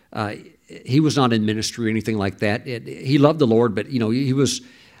he was not in ministry or anything like that. He loved the Lord, but he was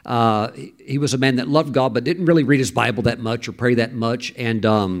a man that loved God, but didn't really read his Bible that much or pray that much,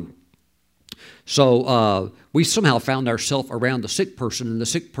 and so we somehow found ourselves around the sick person, and the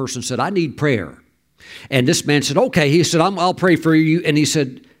sick person said, I need prayer. And this man said, okay. He said, I'll pray for you. And he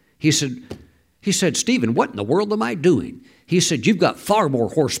said, Stephen, what in the world am I doing? He said, you've got far more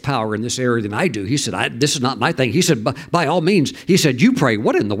horsepower in this area than I do. He said, this is not my thing. He said, by all means, he said, you pray.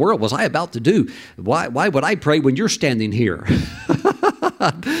 What in the world was I about to do? Why would I pray when you're standing here?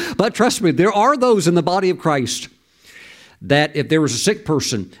 But trust me, there are those in the body of Christ that if there was a sick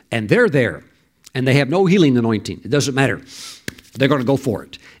person and they're there, and they have no healing anointing, it doesn't matter. They're going to go for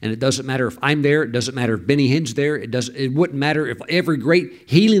it. And it doesn't matter if I'm there. It doesn't matter if Benny Hinn's there. It wouldn't matter if every great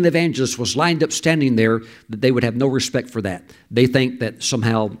healing evangelist was lined up standing there, that they would have no respect for that. They think that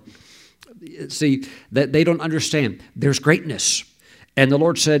somehow, that they don't understand. There's greatness. And the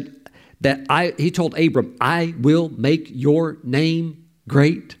Lord said that He told Abram, I will make your name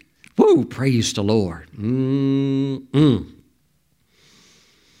great. Woo, praise the Lord.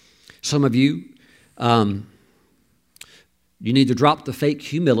 Some of you, you need to drop the fake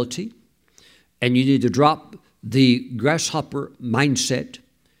humility, and you need to drop the grasshopper mindset,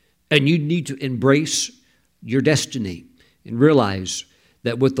 and you need to embrace your destiny and realize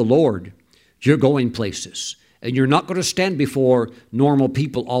that with the Lord, you're going places. And you're not going to stand before normal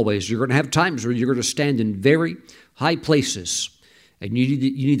people always. You're going to have times where you're going to stand in very high places. And you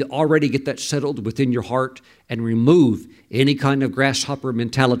need to already get that settled within your heart and remove any kind of grasshopper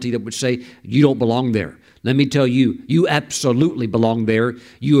mentality that would say you don't belong there. Let me tell you, you absolutely belong there.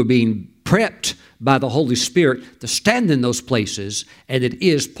 You are being prepped by the Holy Spirit to stand in those places, and it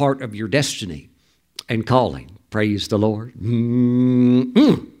is part of your destiny and calling. Praise the Lord.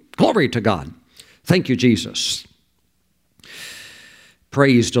 Glory to God. Thank you, Jesus.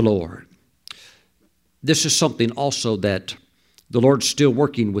 Praise the Lord. This is something also that the Lord's still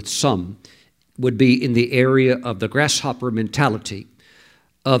working with some would be in the area of the grasshopper mentality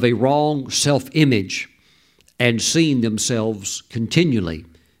of a wrong self-image and seeing themselves continually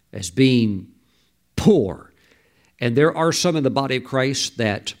as being poor. And there are some in the body of Christ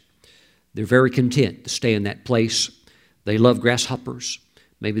that they're very content to stay in that place. They love grasshoppers.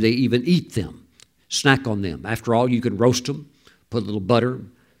 Maybe they even eat them, snack on them. After all, you can roast them, put a little butter,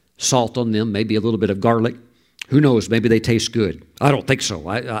 salt on them, maybe a little bit of garlic. Who knows? Maybe they taste good. I don't think so.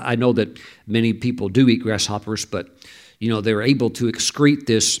 I know that many people do eat grasshoppers, but they're able to excrete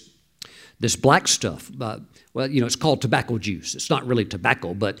this black stuff. It's called tobacco juice. It's not really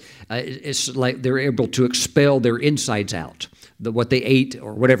tobacco, but it's like they're able to expel their insides out, what they ate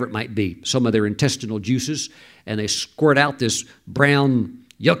or whatever it might be, some of their intestinal juices, and they squirt out this brown,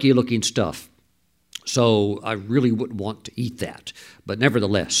 yucky-looking stuff. So I really wouldn't want to eat that. But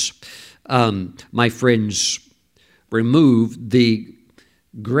nevertheless, my friends, remove the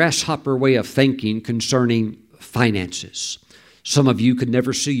grasshopper way of thinking concerning finances. Some of you could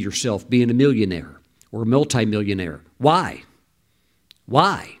never see yourself being a millionaire or a multimillionaire. Why?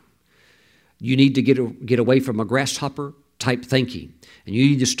 Why? You need to get away from a grasshopper type thinking, and you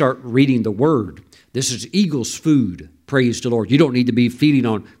need to start reading the Word. This is eagle's food. Praise the Lord. You don't need to be feeding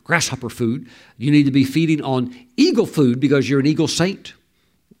on grasshopper food. You need to be feeding on eagle food because you're an eagle saint.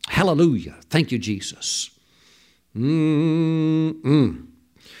 Hallelujah. Thank you, Jesus.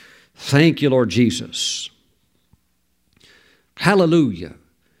 Thank you, Lord Jesus. Hallelujah.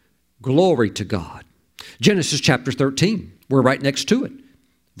 Glory to God. Genesis chapter 13. We're right next to it.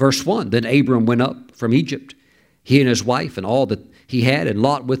 Verse 1. Then Abram went up from Egypt, he and his wife and all that he had, and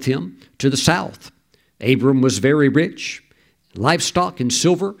Lot with him, to the south. Abram was very rich, livestock in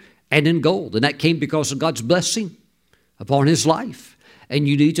silver and in gold. And that came because of God's blessing upon his life. And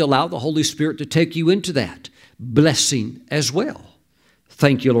you need to allow the Holy Spirit to take you into that blessing as well.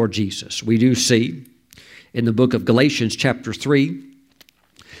 Thank you, Lord Jesus. We do see in the book of Galatians chapter 3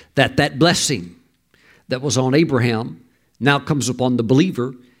 that blessing that was on Abraham now comes upon the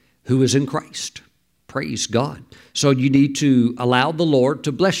believer who is in Christ. Praise God. So you need to allow the Lord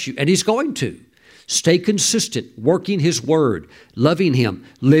to bless you, and He's going to. Stay consistent, working His Word, loving Him,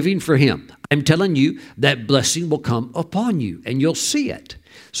 living for Him. I'm telling you that blessing will come upon you, and you'll see it.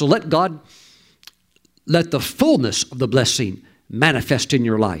 So let the fullness of the blessing manifest in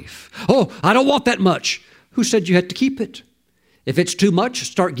your life. Oh, I don't want that much. Who said you had to keep it? If it's too much,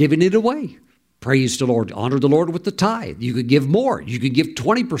 start giving it away. Praise the Lord. Honor the Lord with the tithe. You could give more. You could give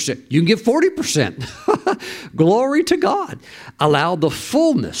 20%. You can give 40%. Glory to God. Allow the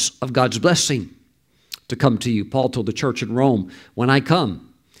fullness of God's blessing to come to you. Paul told the church in Rome, when I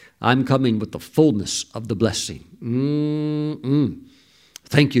come, I'm coming with the fullness of the blessing.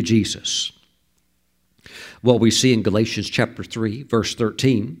 Thank you, Jesus. Well, we see in Galatians chapter 3, verse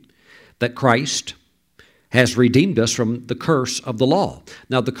 13, that Christ has redeemed us from the curse of the law.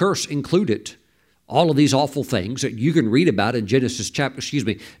 Now, the curse included all of these awful things that you can read about in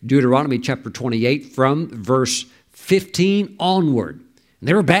Deuteronomy chapter 28 from verse 15 onward. And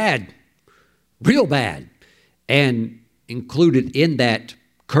they were bad, real bad. And included in that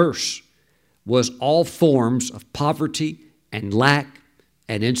curse was all forms of poverty and lack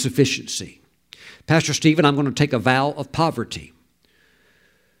and insufficiency. Pastor Stephen, I'm going to take a vow of poverty.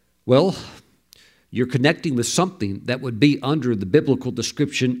 Well, you're connecting with something that would be under the biblical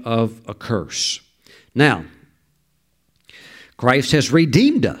description of a curse. Now, Christ has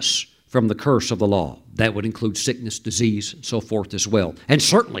redeemed us from the curse of the law. That would include sickness, disease, and so forth as well. And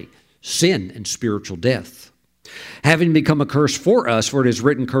certainly sin and spiritual death. Having become a curse for us, for it is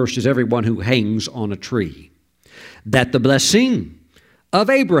written, cursed is everyone who hangs on a tree. That the blessing of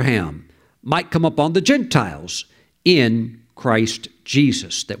Abraham might come upon the Gentiles in Christ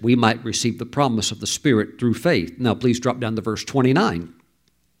Jesus, that we might receive the promise of the Spirit through faith. Now, please drop down to verse 29.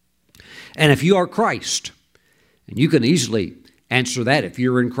 And if you are Christ, and you can easily answer that, if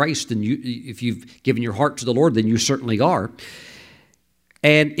you're in Christ, and if you've given your heart to the Lord, then you certainly are.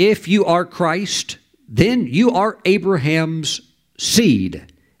 And if you are Christ, then you are Abraham's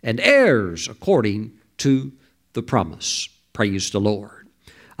seed and heirs according to the promise. Praise the Lord.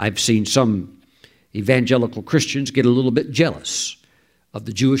 I've seen some evangelical Christians get a little bit jealous of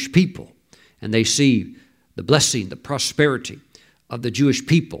the Jewish people, and they see the blessing, the prosperity of the Jewish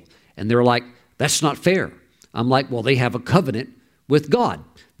people, and they're like, that's not fair. I'm like, well, they have a covenant with God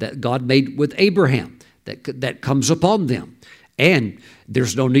that God made with Abraham that comes upon them, and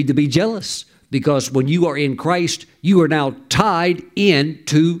there's no need to be jealous, because when you are in Christ, you are now tied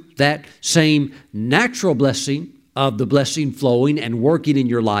into that same natural blessing of the blessing flowing and working in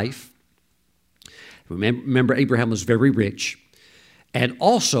your life. Remember, Abraham was very rich. And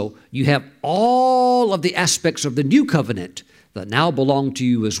also, you have all of the aspects of the new covenant that now belong to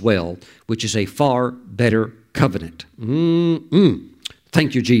you as well, which is a far better covenant.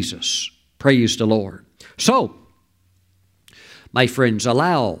 Thank you, Jesus. Praise the Lord. So, my friends,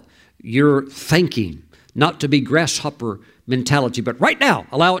 allow your thinking not to be grasshopper mentality, but right now,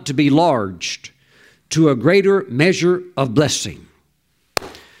 allow it to be enlarged to a greater measure of blessing.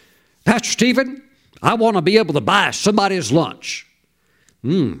 Pastor Stephen, I want to be able to buy somebody's lunch.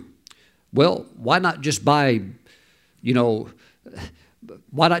 Well, why not just buy,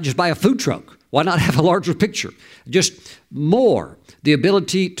 why not just buy a food truck? Why not have a larger picture? Just more, the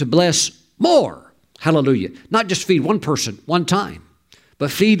ability to bless more. Hallelujah. Not just feed one person one time,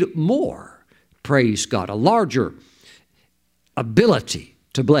 but feed more. Praise God. A larger ability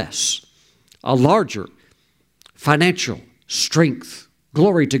to bless. A larger financial strength.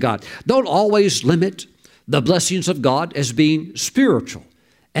 Glory to God. Don't always limit the blessings of God as being spiritual.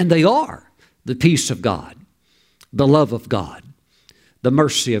 And they are the peace of God, the love of God, the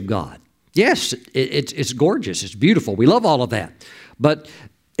mercy of God. Yes, it's gorgeous. It's beautiful. We love all of that. But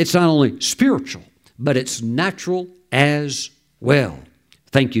it's not only spiritual, but it's natural as well.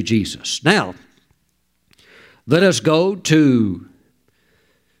 Thank you, Jesus. Now, let us go to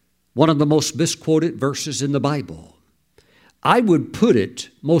one of the most misquoted verses in the Bible. I would put it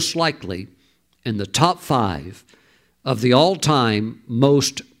most likely in the top 5 of the all-time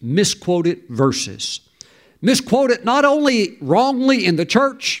most misquoted verses. Misquoted not only wrongly in the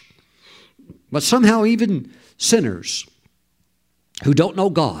church, but somehow even sinners who don't know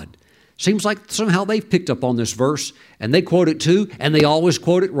God. Seems like somehow they've picked up on this verse and they quote it too, and they always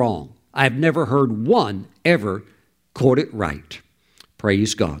quote it wrong. I've never heard one ever quote it right.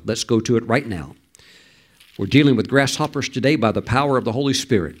 Praise God. Let's go to it right now. We're dealing with grasshoppers today by the power of the Holy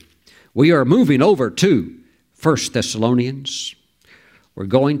Spirit. We are moving over to 1 Thessalonians. We're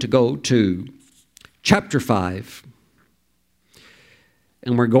going to go to chapter 5,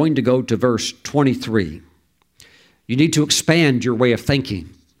 and we're going to go to verse 23. You need to expand your way of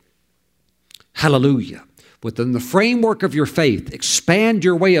thinking. Hallelujah. Within the framework of your faith, expand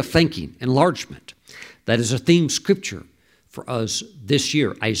your way of thinking, enlargement. That is a theme scripture for us this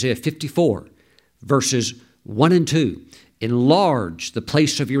year. Isaiah 54, verses 1 and 2. Enlarge the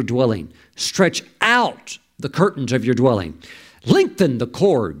place of your dwelling. Stretch out the curtains of your dwelling. Lengthen the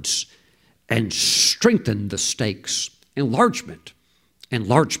cords and strengthen the stakes. Enlargement.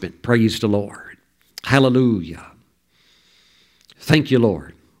 Enlargement. Praise the Lord. Hallelujah. Thank you,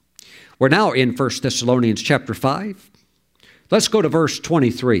 Lord. We're now in 1 Thessalonians chapter 5. Let's go to verse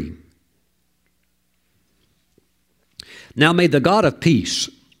 23. Now may the God of peace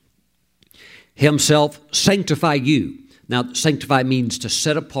himself sanctify you. Now, sanctify means to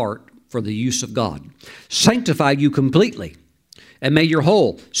set apart for the use of God. Sanctify you completely, and may your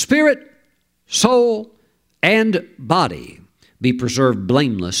whole spirit, soul, and body be preserved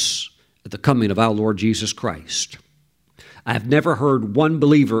blameless at the coming of our Lord Jesus Christ. I've never heard one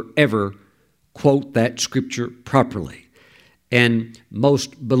believer ever quote that scripture properly. And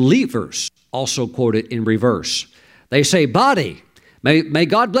most believers also quote it in reverse. They say, body, may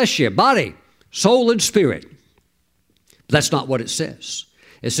God bless you, body, soul, and spirit. That's not what it says.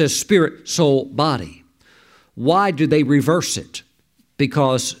 It says spirit, soul, body. Why do they reverse it?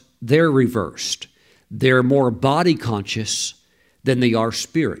 Because they're reversed. They're more body conscious than they are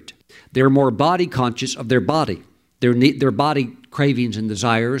spirit. They're more body conscious of their body. Their body cravings and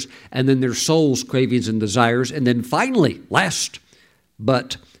desires, and then their soul's cravings and desires, and then finally, last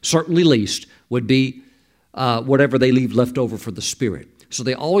but certainly least, would be whatever they leave left over for the spirit. So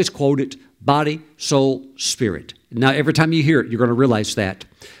they always quote it, body, soul, spirit. Now, every time you hear it, you're going to realize that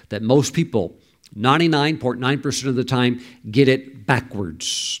most people, 99.9% of the time, get it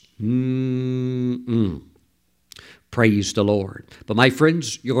backwards. Praise the Lord. But my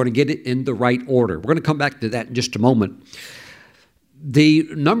friends, you're going to get it in the right order. We're going to come back to that in just a moment. The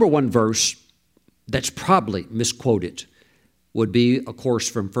number one verse that's probably misquoted would be, of course,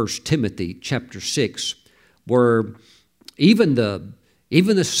 from 1 Timothy chapter 6, where even the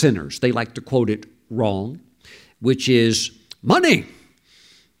sinners, they like to quote it wrong, which is, money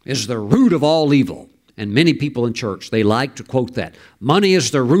is the root of all evil. And many people in church, they like to quote that. Money is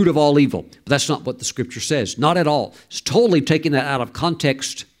the root of all evil. But that's not what the scripture says. Not at all. It's totally taking that out of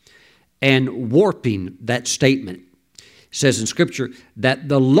context and warping that statement. It says in scripture that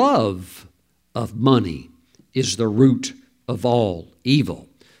the love of money is the root of all evil.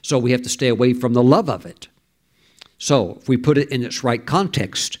 So we have to stay away from the love of it. So if we put it in its right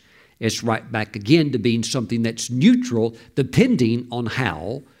context, it's right back again to being something that's neutral depending on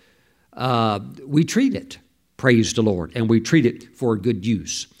how we treat it. Praise the Lord. And we treat it for good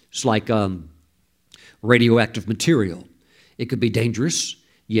use. It's like radioactive material. It could be dangerous,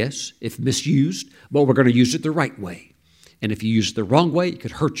 yes, if misused, but we're going to use it the right way. And if you use it the wrong way, it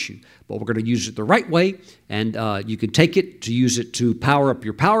could hurt you. But we're going to use it the right way, and you can take it to use it to power up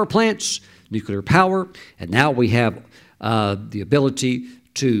your power plants, nuclear power, and now we have the ability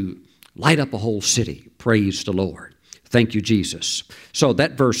to light up a whole city. Praise the Lord. Thank you, Jesus. So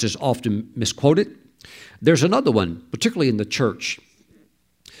that verse is often misquoted. There's another one, particularly in the church,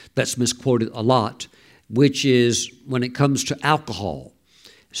 that's misquoted a lot, which is when it comes to alcohol.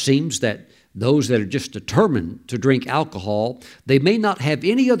 It seems that those that are just determined to drink alcohol, they may not have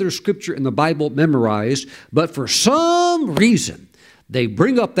any other scripture in the Bible memorized, but for some reason, they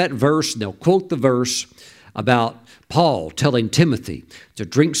bring up that verse and they'll quote the verse about Paul telling Timothy to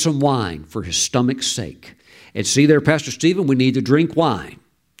drink some wine for his stomach's sake. And see there, Pastor Stephen, we need to drink wine.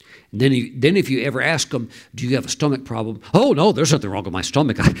 And then if you ever ask them, do you have a stomach problem? Oh, no, there's nothing wrong with my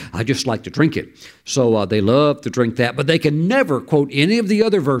stomach. I just like to drink it. So they love to drink that. But they can never quote any of the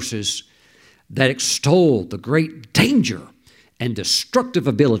other verses that extol the great danger and destructive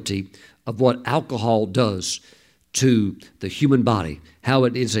ability of what alcohol does to the human body, how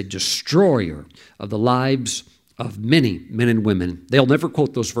it is a destroyer of the lives of many men and women. They'll never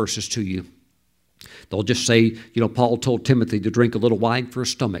quote those verses to you. They'll just say, Paul told Timothy to drink a little wine for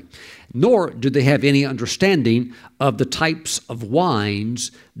his stomach. Nor do they have any understanding of the types of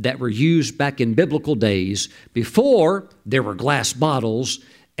wines that were used back in biblical days before there were glass bottles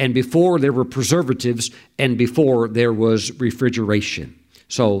and before there were preservatives and before there was refrigeration.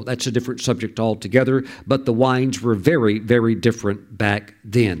 So that's a different subject altogether, but the wines were very, very different back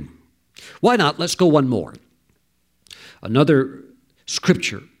then. Why not? Let's go one more. Another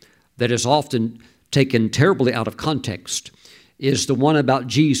scripture that is often taken terribly out of context is the one about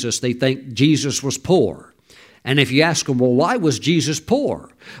Jesus. They think Jesus was poor. And if you ask them, well, why was Jesus poor?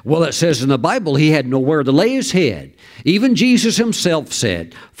 Well, it says in the Bible he had nowhere to lay his head. Even Jesus himself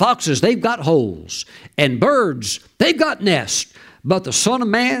said, foxes, they've got holes, and birds, they've got nests. But the Son of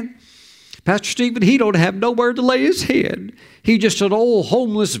Man, Pastor Stephen, he don't have nowhere to lay his head. He's just an old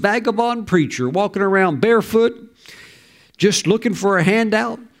homeless vagabond preacher walking around barefoot, just looking for a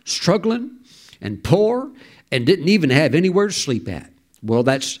handout, struggling and poor, and didn't even have anywhere to sleep at. Well,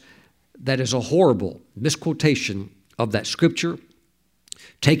 that is a horrible misquotation of that scripture,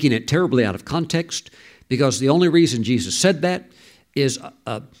 taking it terribly out of context, because the only reason Jesus said that is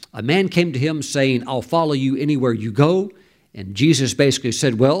a man came to him saying, I'll follow you anywhere you go. And Jesus basically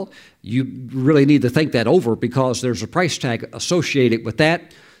said, well, you really need to think that over, because there's a price tag associated with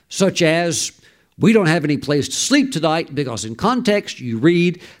that, such as we don't have any place to sleep tonight, because in context, you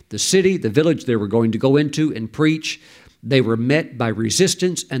read the city, the village they were going to go into and preach. They were met by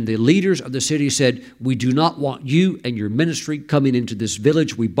resistance, and the leaders of the city said, we do not want you and your ministry coming into this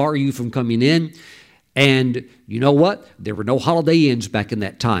village. We bar you from coming in. And you know what? There were no Holiday Inns back in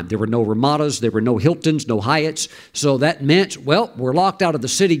that time. There were no Ramadas. There were no Hiltons, no Hyatts. So that meant, well, we're locked out of the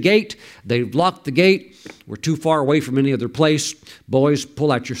city gate. They've locked the gate. We're too far away from any other place. Boys,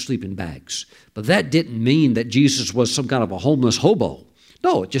 pull out your sleeping bags. But that didn't mean that Jesus was some kind of a homeless hobo.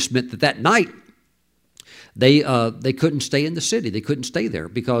 No, it just meant that that night they couldn't stay in the city. They couldn't stay there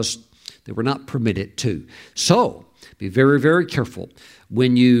because they were not permitted to. So be very, very careful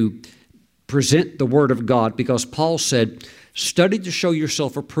when you present the Word of God, because Paul said, study to show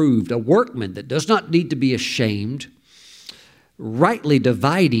yourself approved, a workman that does not need to be ashamed, rightly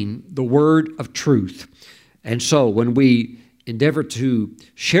dividing the word of truth. And so when we endeavor to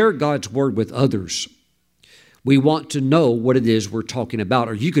share God's Word with others, we want to know what it is we're talking about,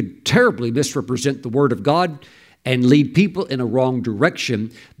 or you could terribly misrepresent the Word of God and lead people in a wrong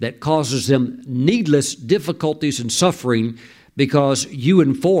direction that causes them needless difficulties and suffering because you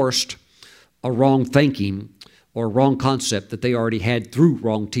enforced a wrong thinking or wrong concept that they already had through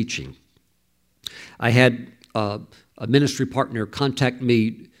wrong teaching. I had a ministry partner contact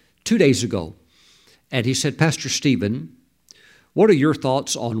me 2 days ago, and he said, Pastor Stephen, what are your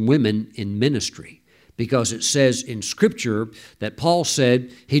thoughts on women in ministry? Because it says in Scripture that Paul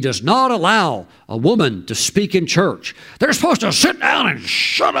said he does not allow a woman to speak in church. They're supposed to sit down and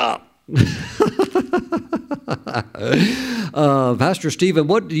shut up. Pastor Stephen,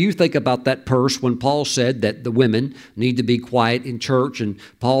 what do you think about that verse when Paul said that the women need to be quiet in church and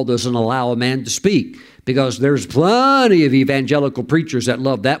Paul doesn't allow a man to speak? Because there's plenty of evangelical preachers that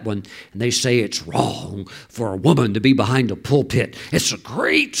love that one, and they say it's wrong for a woman to be behind a pulpit. It's a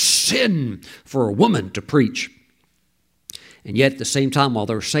great sin for a woman to preach. And yet at the same time, while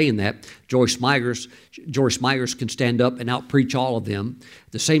they're saying that, Joyce Myers can stand up and outpreach all of them.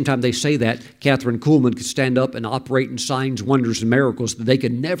 At the same time they say that, Catherine Kuhlman could stand up and operate in signs, wonders, and miracles that they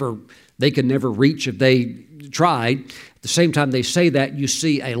could never reach if they tried. At the same time they say that, you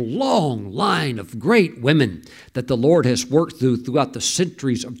see a long line of great women that the Lord has worked throughout the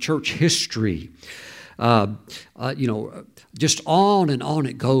centuries of church history. Just on and on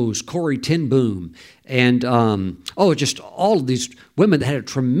it goes. Corrie ten Boom, and just all of these women that had a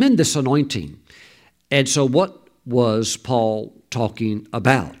tremendous anointing. And so what was Paul talking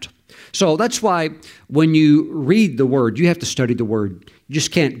about? So that's why when you read the Word, you have to study the Word. You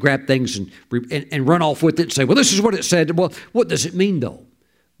just can't grab things and run off with it and say, well, this is what it said. Well, what does it mean, though?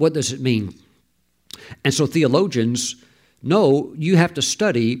 What does it mean? And so theologians know you have to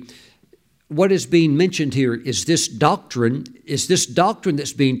study what is being mentioned here. Is this doctrine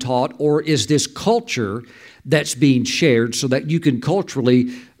that's being taught, or is this culture that's being shared so that you can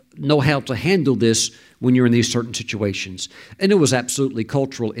culturally know how to handle this when you're in these certain situations? And it was absolutely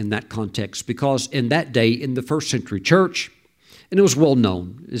cultural in that context, because in that day, in the first century church, and it was well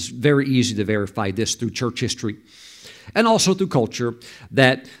known, it's very easy to verify this through church history and also through culture,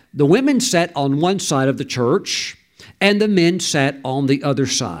 that the women sat on one side of the church and the men sat on the other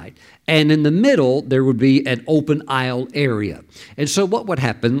side. And in the middle, there would be an open aisle area. And so what would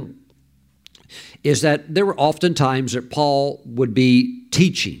happen is that there were often times that Paul would be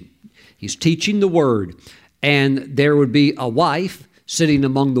teaching. He's teaching the Word, and there would be a wife sitting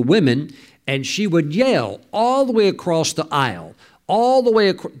among the women, and she would yell all the way across the aisle, all the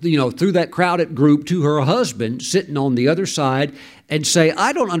way through that crowded group to her husband sitting on the other side, and say,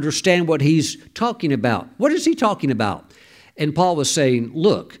 I don't understand what he's talking about. What is he talking about? And Paul was saying,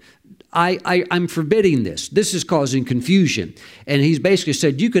 look, I'm forbidding this. This is causing confusion. And he's basically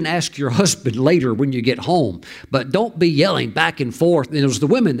said, you can ask your husband later when you get home, but don't be yelling back and forth. And it was the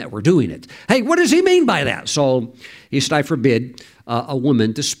women that were doing it. Hey, what does he mean by that? So he said, I forbid a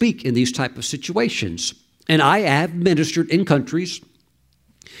woman to speak in these type of situations. And I have ministered in countries.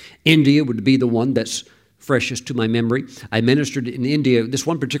 India would be the one that's freshest to my memory. I ministered in India, this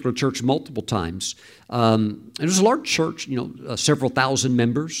one particular church, multiple times. It was a large church, several thousand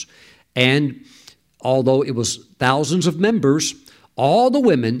members. And although it was thousands of members, all the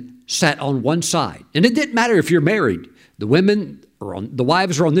women sat on one side. And it didn't matter if you're married. The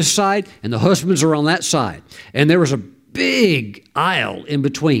wives are on this side and the husbands are on that side. And there was a big aisle in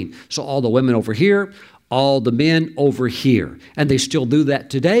between. So all the women over here, all the men over here. And they still do that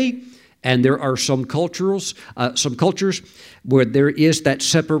today. And there are some cultures where there is that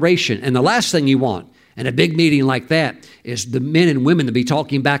separation. And the last thing you want in a big meeting like that is the men and women to be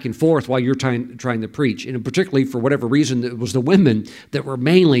talking back and forth while you're trying to preach. And particularly for whatever reason, it was the women that were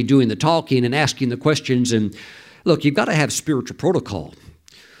mainly doing the talking and asking the questions. And look, you've got to have spiritual protocol.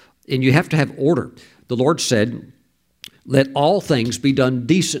 And you have to have order. The Lord said, let all things be done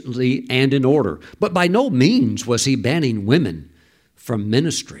decently and in order. But by no means was he banning women from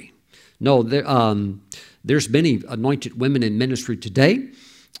ministry. No, there's many anointed women in ministry today,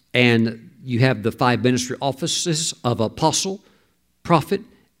 and you have the 5 ministry offices of apostle, prophet,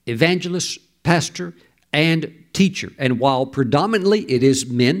 evangelist, pastor, and teacher. And while predominantly it is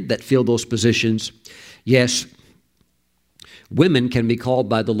men that fill those positions, yes, women can be called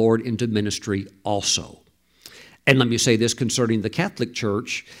by the Lord into ministry also. And let me say this concerning the Catholic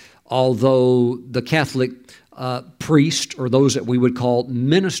Church, although the Catholic priest, or those that we would call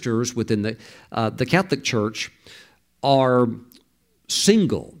ministers within the Catholic Church, are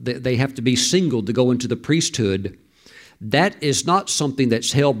single. They have to be single to go into the priesthood. That is not something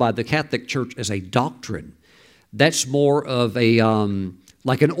that's held by the Catholic Church as a doctrine. That's more of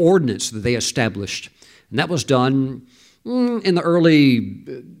like an ordinance that they established. And that was done in the early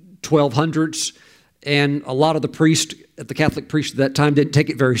 1200s. And a lot of the priests, the Catholic priests at that time, didn't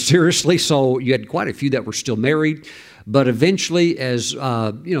take it very seriously. So you had quite a few that were still married. But eventually, as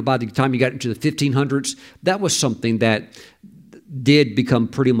by the time you got into the 1500s, that was something that did become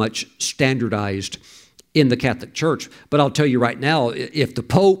pretty much standardized in the Catholic Church. But I'll tell you right now, if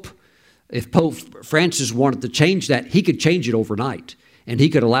Pope Francis wanted to change that, he could change it overnight. And he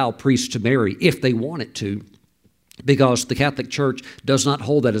could allow priests to marry if they wanted to, because the Catholic Church does not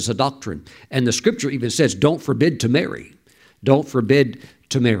hold that as a doctrine. And the Scripture even says, don't forbid to marry. Don't forbid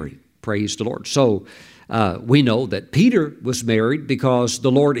to marry. Praise the Lord. So we know that Peter was married because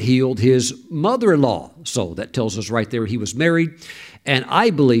the Lord healed his mother-in-law. So that tells us right there he was married. And I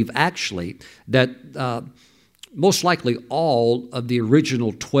believe actually that most likely all of the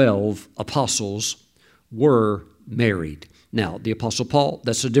original 12 apostles were married. Now, the Apostle Paul,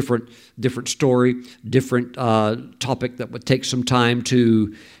 that's a different story, different topic that would take some time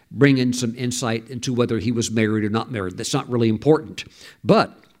to bring in some insight into whether he was married or not married. That's not really important.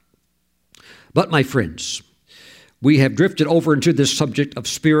 But my friends, we have drifted over into this subject of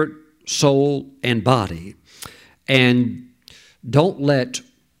spirit, soul, and body. And don't let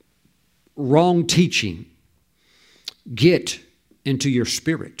wrong teaching get into your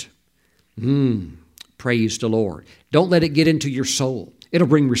spirit. Praise the Lord. Don't let it get into your soul. It'll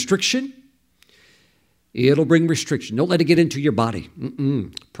bring restriction. It'll bring restriction. Don't let it get into your body.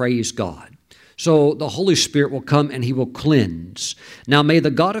 Praise God. So the Holy Spirit will come and He will cleanse. Now may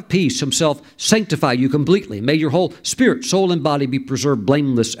the God of peace Himself sanctify you completely. May your whole spirit, soul, and body be preserved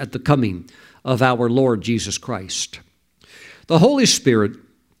blameless at the coming of our Lord Jesus Christ. The Holy Spirit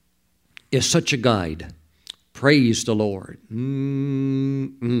is such a guide. Praise the Lord.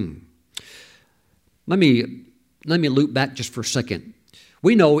 Let me loop back just for a second.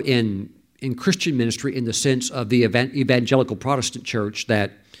 We know in Christian ministry, in the sense of the evangelical Protestant church,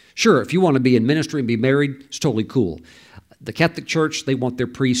 that sure, if you want to be in ministry and be married, it's totally cool. The Catholic Church, they want their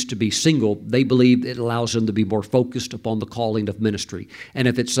priests to be single. They believe it allows them to be more focused upon the calling of ministry. And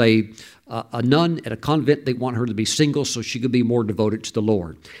if it's a nun at a convent, they want her to be single so she could be more devoted to the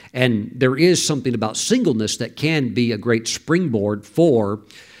Lord. And there is something about singleness that can be a great springboard for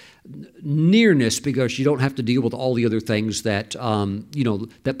nearness, because you don't have to deal with all the other things that,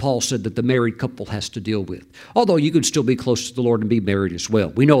 that Paul said that the married couple has to deal with. Although you could still be close to the Lord and be married as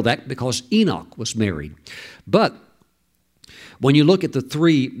well. We know that because Enoch was married. But when you look at the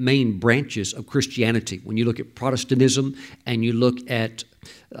three main branches of Christianity, when you look at Protestantism and you look at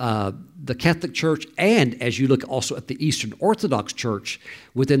the Catholic Church, and as you look also at the Eastern Orthodox Church,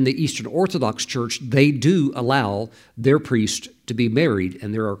 within the Eastern Orthodox Church, they do allow their priest to be married,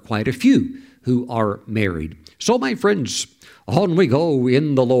 and there are quite a few who are married. So, my friends, on we go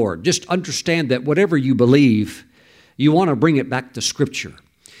in the Lord. Just understand that whatever you believe, you want to bring it back to Scripture.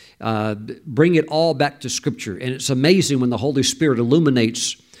 Bring it all back to Scripture. And it's amazing when the Holy Spirit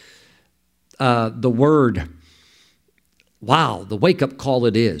illuminates the Word. Wow, the wake-up call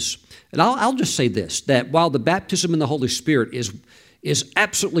it is. And I'll just say this, that while the baptism in the Holy Spirit is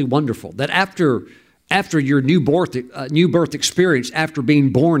absolutely wonderful, that after your new birth experience, after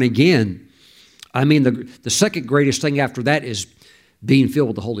being born again, I mean, the second greatest thing after that is being filled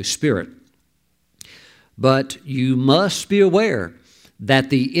with the Holy Spirit. But you must be aware that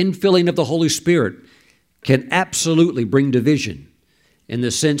the infilling of the Holy Spirit can absolutely bring division, in the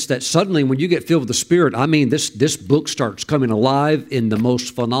sense that suddenly when you get filled with the Spirit, I mean, this book starts coming alive in the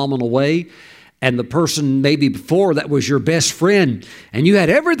most phenomenal way. And the person maybe before that was your best friend, and you had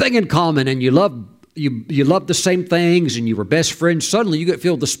everything in common, and you loved the same things, and you were best friends. Suddenly you get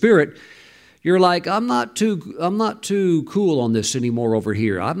filled with the Spirit. You're like, I'm not too cool on this anymore over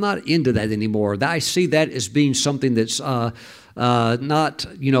here. I'm not into that anymore. I see that as being something that's not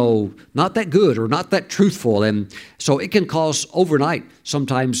that good or not that truthful. And so it can cause overnight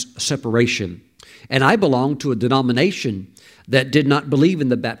sometimes separation. And I belong to a denomination that did not believe in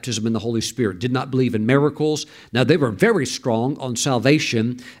the baptism in the Holy Spirit, did not believe in miracles. Now, they were very strong on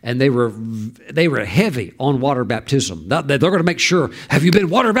salvation, and they were heavy on water baptism. They're going to make sure, have you been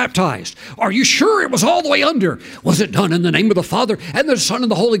water baptized? Are you sure it was all the way under? Was it done in the name of the Father and the Son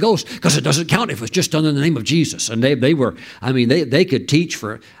and the Holy Ghost? Because it doesn't count if it was just done in the name of Jesus. And they could teach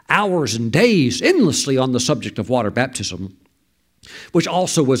for hours and days endlessly on the subject of water baptism, which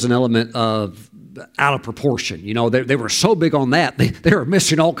also was an element of out of proportion. You know, they were so big on that, they were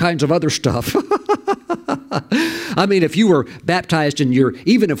missing all kinds of other stuff. I mean, if you were baptized and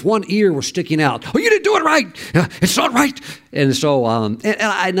even if one ear was sticking out, oh, you didn't do it right. It's not right. And so,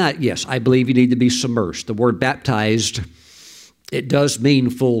 yes, I believe you need to be submersed. The word baptized, it does mean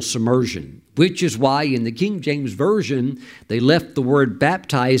full submersion, which is why in the King James Version, they left the word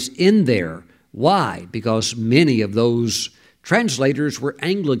baptized in there. Why? Because many of those translators were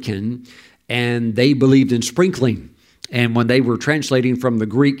Anglican, and they believed in sprinkling. And when they were translating from the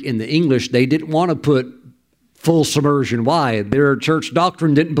Greek in the English, they didn't want to put full submersion. Why? Their church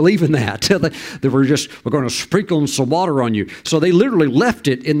doctrine didn't believe in that. They were we're going to sprinkle some water on you. So they literally left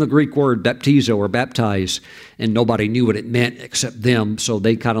it in the Greek word baptizo or baptize, and nobody knew what it meant except them. So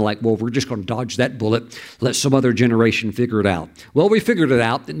they kind of like, well, we're just going to dodge that bullet. Let some other generation figure it out. Well, we figured it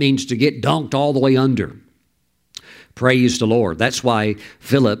out. It means to get dunked all the way under. Praise the Lord. That's why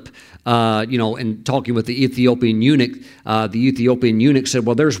Philip, in talking with the Ethiopian eunuch said,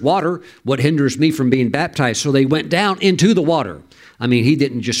 well, there's water. What hinders me from being baptized? So they went down into the water. I mean, he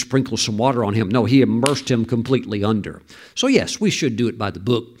didn't just sprinkle some water on him. No, he immersed him completely under. So yes, we should do it by the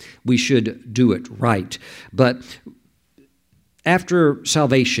book. We should do it right. But after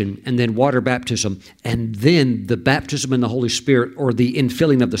salvation and then water baptism and then the baptism in the Holy Spirit or the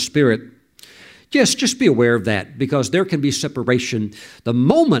infilling of the Spirit, yes, just be aware of that, because there can be separation. The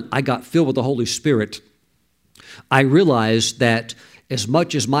moment I got filled with the Holy Spirit, I realized that as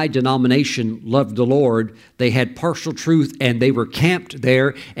much as my denomination loved the Lord, they had partial truth and they were camped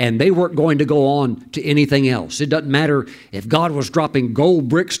there and they weren't going to go on to anything else. It doesn't matter if God was dropping gold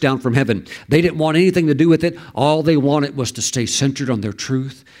bricks down from heaven. They didn't want anything to do with it. All they wanted was to stay centered on their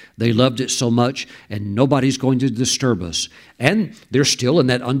truth. They loved it so much, and nobody's going to disturb us. And they're still in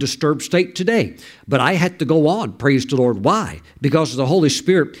that undisturbed state today. But I had to go on, praise the Lord. Why? Because of the Holy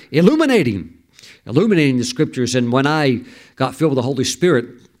Spirit illuminating the Scriptures. And when I got filled with the Holy Spirit,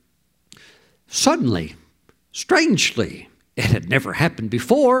 suddenly, strangely, it had never happened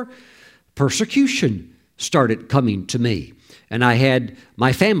before, persecution started coming to me. And I had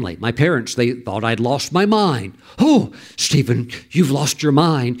my family, my parents, they thought I'd lost my mind. Oh, Stephen, you've lost your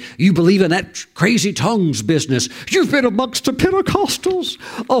mind. You believe in that crazy tongues business. You've been amongst the Pentecostals.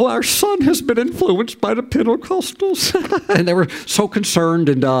 Oh, our son has been influenced by the Pentecostals. And they were so concerned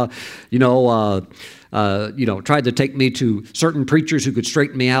and, tried to take me to certain preachers who could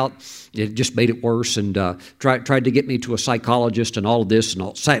straighten me out. It just made it worse, and tried to get me to a psychologist and all of this, and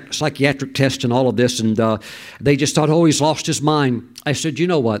all psychiatric tests and all of this, and they just thought, oh, he's lost his mind. I said, you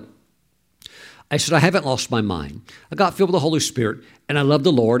know what? I said, I haven't lost my mind. I got filled with the Holy Spirit, and I love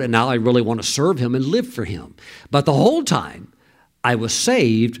the Lord, and now I really want to serve Him and live for Him. But the whole time, I was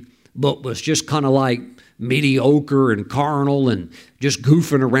saved, but was just kind of like mediocre and carnal and just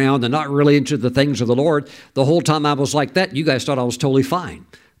goofing around and not really into the things of the Lord. The whole time I was like that, you guys thought I was totally fine.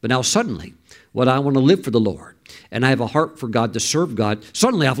 But now suddenly, when I want to live for the Lord and I have a heart for God to serve God,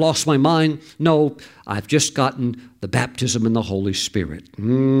 suddenly I've lost my mind. No, I've just gotten the baptism in the Holy Spirit.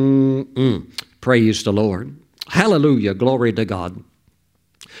 Praise the Lord. Hallelujah. Glory to God.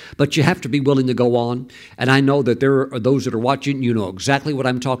 But you have to be willing to go on. And I know that there are those that are watching, you know exactly what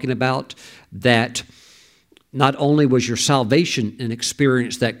I'm talking about, that not only was your salvation an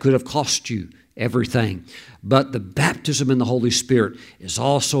experience that could have cost you everything, but the baptism in the Holy Spirit is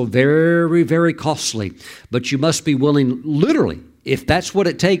also very, very costly. But you must be willing, literally, if that's what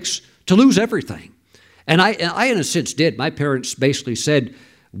it takes, to lose everything. And I in a sense, did. My parents basically said,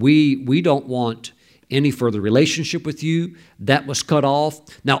 we don't want any further relationship with you. That was cut off.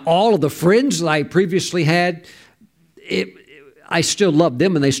 Now, all of the friends that I previously had, I still loved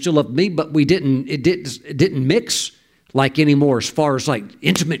them and they still loved me, but it didn't mix like anymore as far as like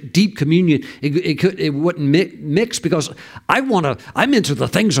intimate, deep communion. It wouldn't mix, because I'm into the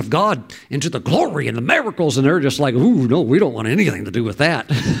things of God, into the glory and the miracles, and they're just like, ooh, no, we don't want anything to do with that.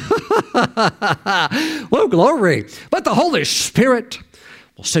 Well, glory. But the Holy Spirit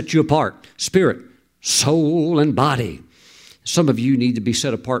will set you apart. Spirit, soul, and body. Some of you need to be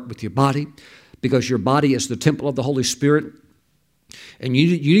set apart with your body, because your body is the temple of the Holy Spirit. And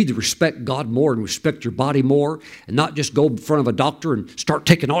you need to respect God more and respect your body more, and not just go in front of a doctor and start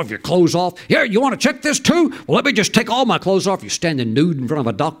taking all of your clothes off. Yeah, you want to check this too? Well, let me just take all my clothes off. You're standing nude in front of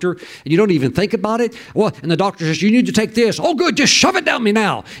a doctor, and you don't even think about it. Well, and the doctor says, you need to take this. Oh, good, just shove it down me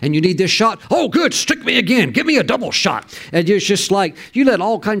now. And you need this shot. Oh, good, stick me again. Give me a double shot. And it's just like, you let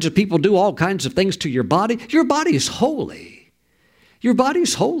all kinds of people do all kinds of things to your body. Your body is holy. Your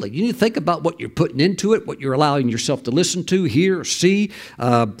body's holy. You need to think about what you're putting into it, what you're allowing yourself to listen to, hear, see,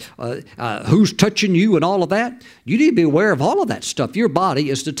 who's touching you and all of that. You need to be aware of all of that stuff. Your body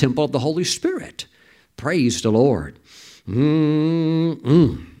is the temple of the Holy Spirit. Praise the Lord.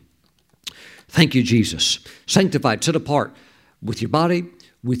 Thank you, Jesus. Sanctified, set apart with your body,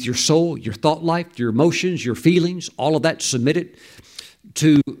 with your soul, your thought life, your emotions, your feelings, all of that submitted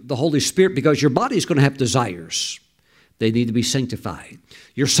to the Holy Spirit, because your body is going to have desires. They need to be sanctified.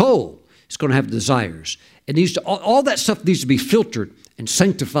 Your soul is going to have desires. It needs to, all that stuff needs to be filtered and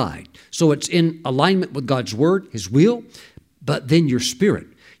sanctified, so it's in alignment with God's word, His will. But then your spirit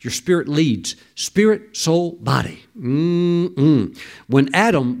leads. Spirit, soul, body. When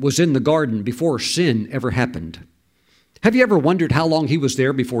Adam was in the garden before sin ever happened, have you ever wondered how long he was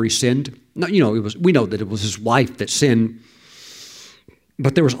there before he sinned? No, we know that it was his wife that sinned.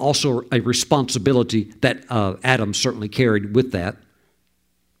 But there was also a responsibility that Adam certainly carried with that.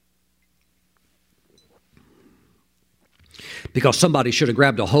 Because somebody should have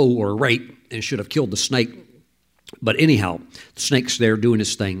grabbed a hoe or a rake and should have killed the snake. But anyhow, the snake's there doing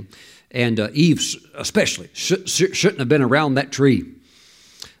his thing. And Eve especially shouldn't have been around that tree.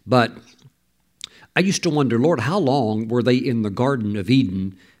 But I used to wonder, Lord, how long were they in the Garden of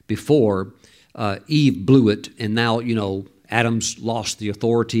Eden before Eve blew it, and now, Adam's lost the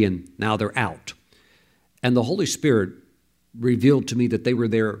authority and now they're out. And the Holy Spirit revealed to me that they were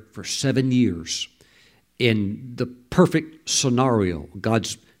there for 7 years in the perfect scenario,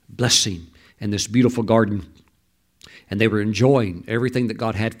 God's blessing in this beautiful garden. And they were enjoying everything that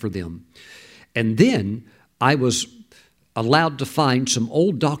God had for them. And then I was allowed to find some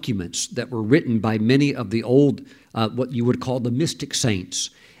old documents that were written by many of the old, what you would call the mystic saints.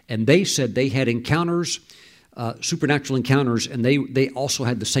 And they said they had encounters, supernatural encounters, and they also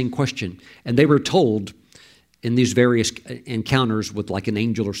had the same question. And they were told in these various encounters with like an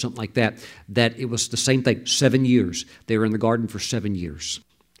angel or something like that, that it was the same thing, 7 years. They were in the garden for 7 years.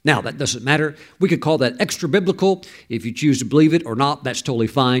 Now, that doesn't matter. We could call that extra biblical. If you choose to believe it or not, that's totally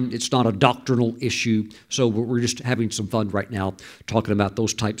fine. It's not a doctrinal issue. So we're just having some fun right now talking about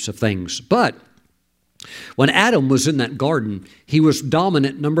those types of things. But when Adam was in that garden, he was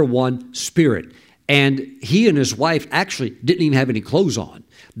dominant, number one, spirit. And he and his wife actually didn't even have any clothes on.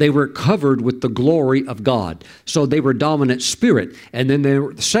 They were covered with the glory of God. So they were dominant spirit. And then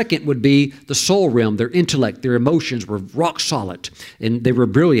the second would be the soul realm. Their intellect, their emotions were rock solid. And they were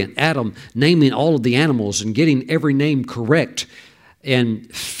brilliant. Adam naming all of the animals and getting every name correct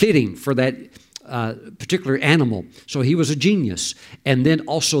and fitting for that particular animal. So he was a genius. And then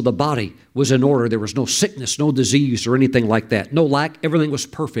also the body was in order. There was no sickness, no disease or anything like that. No lack. Everything was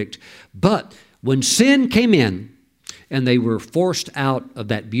perfect. But when sin came in, and they were forced out of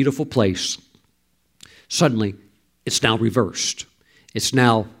that beautiful place, suddenly it's now reversed. It's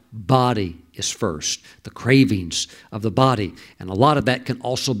now body is first, the cravings of the body. And a lot of that can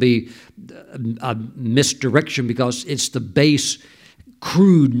also be a misdirection because it's the base,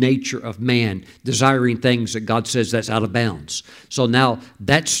 crude nature of man, desiring things that God says that's out of bounds. So now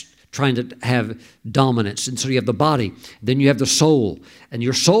that's trying to have dominance. And so you have the body, then you have the soul, and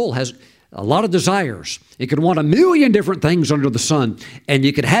your soul has a lot of desires. It could want a million different things under the sun, and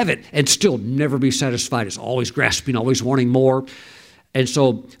you could have it and still never be satisfied. It's always grasping, always wanting more. And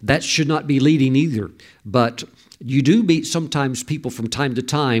so that should not be leading either. But you do meet sometimes people from time to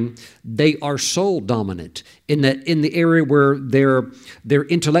time, they are soul dominant in the area where they're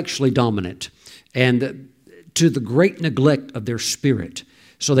intellectually dominant and to the great neglect of their spirit.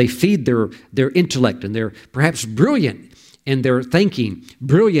 So they feed their intellect, and they're perhaps brilliant in their thinking,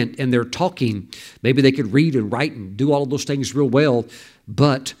 brilliant in their talking. Maybe they could read and write and do all of those things real well,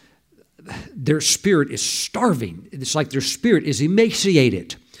 but their spirit is starving. It's like their spirit is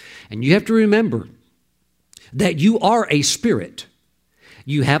emaciated. And you have to remember that you are a spirit.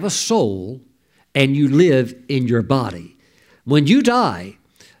 You have a soul, and you live in your body. When you die,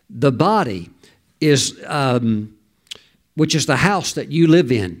 the body is, which is the house that you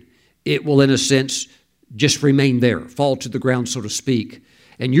live in, it will, in a sense, just remain there, fall to the ground, so to speak.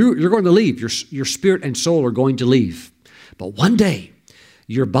 And you're going to leave. Your spirit and soul are going to leave. But one day,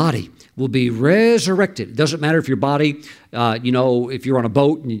 your body will be resurrected. It doesn't matter if your body, if you're on a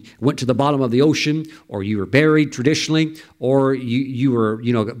boat and you went to the bottom of the ocean, or you were buried traditionally, or you were,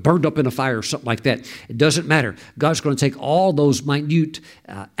 burned up in a fire or something like that. It doesn't matter. God's going to take all those minute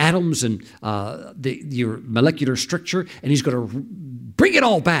atoms and your molecular structure, and He's going to bring it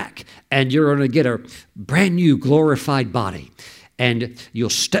all back, and you're going to get a brand new glorified body, and you'll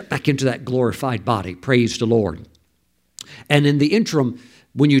step back into that glorified body. Praise the Lord. And in the interim,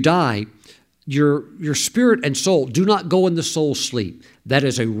 when you die, your spirit and soul do not go in the soul sleep. That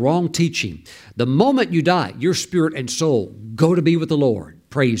is a wrong teaching. The moment you die, your spirit and soul go to be with the Lord.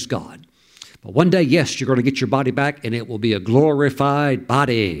 Praise God. But one day, yes, you're going to get your body back, and it will be a glorified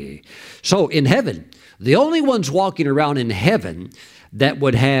body. So in heaven, the only ones walking around in heaven that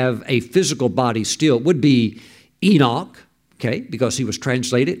would have a physical body still would be Enoch, okay, because he was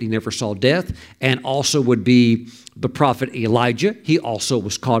translated, he never saw death, and also would be the prophet Elijah. He also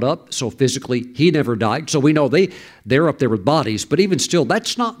was caught up, so physically he never died. So we know they're up there with bodies, but even still,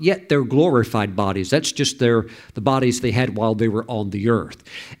 that's not yet their glorified bodies. That's just the bodies they had while they were on the earth.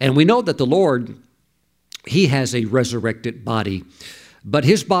 And we know that the Lord, He has a resurrected body, but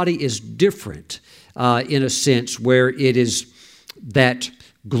His body is different in a sense where it is that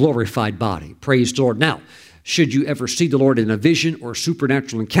glorified body. Praise the Lord. Now, should you ever see the Lord in a vision or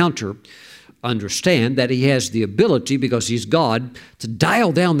supernatural encounter, understand that He has the ability, because He's God, to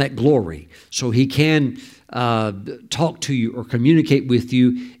dial down that glory so He can talk to you or communicate with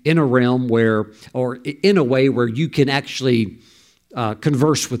you in a realm where, or in a way where you can actually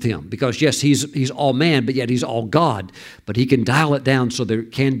converse with Him. Because yes, He's all man, but yet He's all God. But He can dial it down so there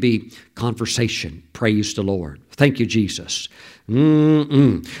can be conversation. Praise the Lord. Thank you, Jesus.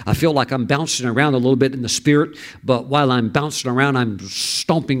 I feel like I'm bouncing around a little bit in the spirit, but while I'm bouncing around, I'm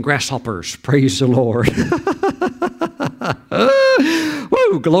stomping grasshoppers. Praise the Lord.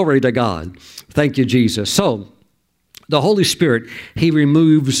 Woo, glory to God. Thank you, Jesus. So The Holy Spirit, He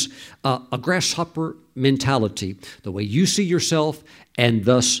removes a grasshopper mentality, the way you see yourself, and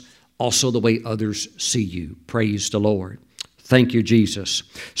thus also the way others see you. Praise the Lord. Thank you, Jesus.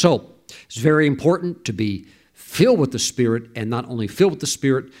 So, it's very important to be filled with the Spirit, and not only filled with the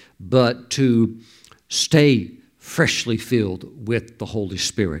Spirit, but to stay freshly filled with the Holy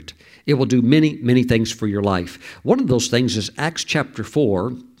Spirit. It will do many, many things for your life. One of those things is Acts chapter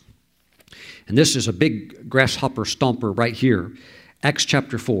 4, and this is a big grasshopper stomper right here. Acts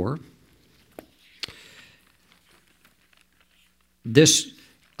chapter 4. This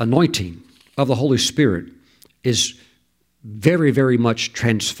anointing of the Holy Spirit is very, very much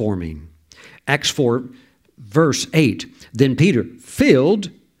transforming. Acts 4, verse 8. Then Peter, filled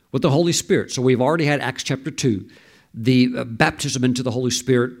with the Holy Spirit. So we've already had Acts chapter 2, the baptism into the Holy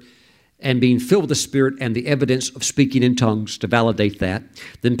Spirit and being filled with the Spirit and the evidence of speaking in tongues to validate that.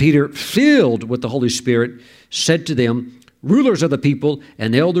 Then Peter, filled with the Holy Spirit, said to them, rulers of the people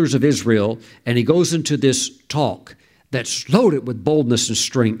and elders of Israel, and he goes into this talk that's loaded with boldness and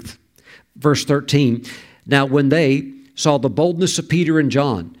strength. Verse 13, now when they saw the boldness of Peter and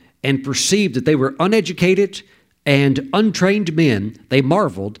John and perceived that they were uneducated and untrained men, they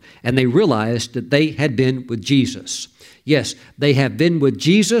marveled, and they realized that they had been with Jesus. Yes, they have been with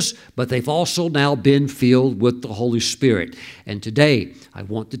Jesus, but they've also now been filled with the Holy Spirit. And today, I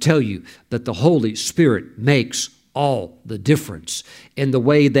want to tell you that the Holy Spirit makes all the difference in the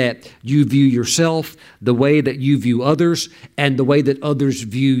way that you view yourself, the way that you view others, and the way that others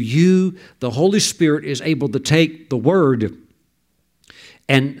view you. The Holy Spirit is able to take the Word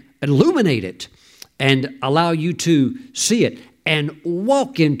and illuminate it and allow you to see it and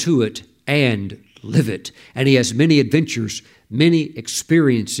walk into it and live it. And He has many adventures, many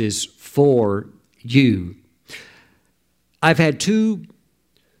experiences for you. I've had 2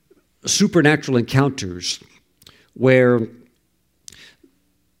 supernatural encounters where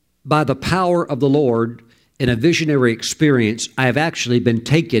by the power of the Lord in a visionary experience, I have actually been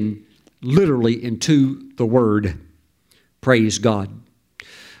taken literally into the Word. Praise God.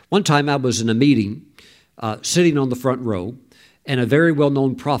 One time I was in a meeting, sitting on the front row, and a very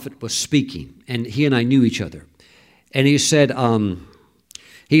well-known prophet was speaking, and he and I knew each other. And he said,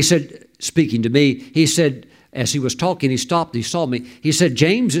 speaking to me, he said, as he was talking, he stopped, he saw me. He said,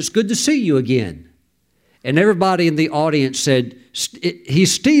 James, it's good to see you again. And everybody in the audience said,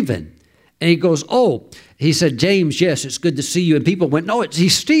 he's Stephen. And he goes, oh, he said, James, yes, it's good to see you. And people went, no,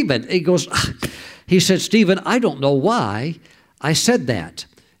 he's Stephen. He said, Stephen, I don't know why I said that.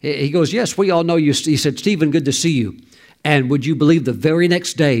 He goes, yes, we all know you. He said, Stephen, good to see you. And would you believe the very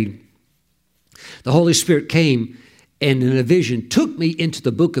next day, the Holy Spirit came and in a vision took me into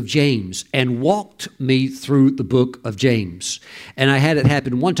the book of James and walked me through the book of James. And I had it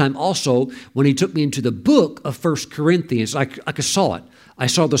happen one time also when He took me into the book of 1 Corinthians. I saw it. I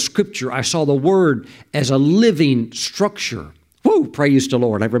saw the Scripture. I saw the Word as a living structure. Woo, praise the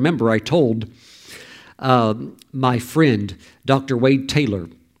Lord. I remember I told my friend, Dr. Wade Taylor,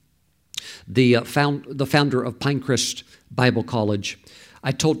 the founder of Pinecrest Bible College.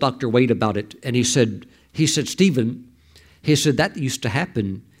 I told Dr. Wade about it, and he said, Stephen, he said, that used to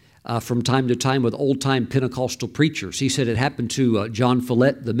happen from time to time with old-time Pentecostal preachers. He said it happened to John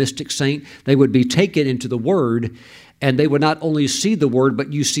Follett, the mystic saint. They would be taken into the Word, and they would not only see the Word,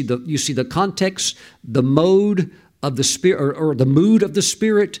 but you see the context, the mode of the Spirit, or the mood of the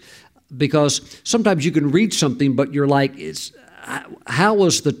Spirit, because sometimes you can read something, but you're like, how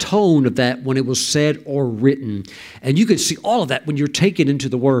was the tone of that when it was said or written? And you can see all of that when you're taken into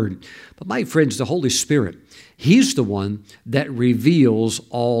the Word. But my friends, the Holy Spirit, He's the one that reveals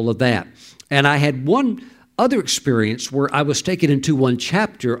all of that. And I had one other experience where I was taken into one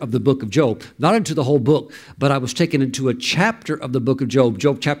chapter of the book of Job, not into the whole book, but I was taken into a chapter of the book of Job,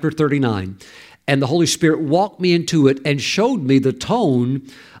 Job chapter 39. And the Holy Spirit walked me into it and showed me the tone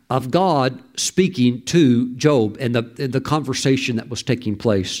of God speaking to Job and the conversation that was taking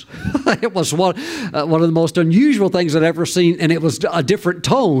place. It was one of the most unusual things I'd ever seen, and it was a different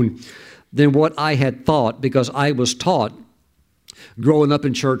tone than what I had thought, because I was taught growing up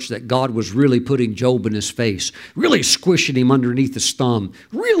in church that God was really putting Job in his face, really squishing him underneath his thumb,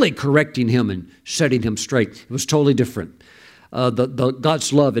 really correcting him and setting him straight. It was totally different.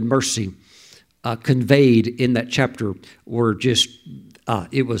 God's love and mercy conveyed in that chapter were just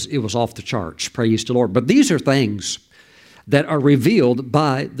it was off the charts. Praise the Lord. But these are things that are revealed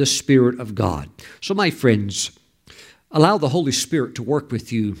by the Spirit of God. So my friends, allow the Holy Spirit to work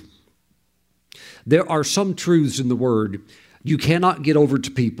with you. There are some truths in the Word you cannot get over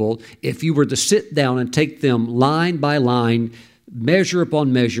to people if you were to sit down and take them line by line, measure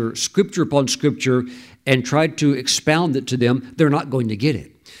upon measure, scripture upon scripture, and tried to expound it to them, they're not going to get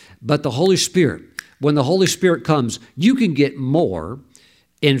it. But the Holy Spirit, when the Holy Spirit comes, you can get more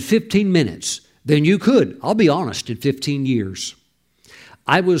in 15 minutes than you could, I'll be honest, in 15 years.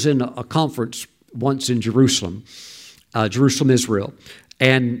 I was in a conference once in Jerusalem, Israel,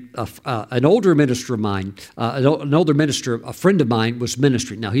 and an older minister of mine, a friend of mine was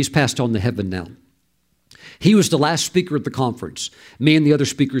ministering. Now, he's passed on to heaven now. He was the last speaker at the conference. Me and the other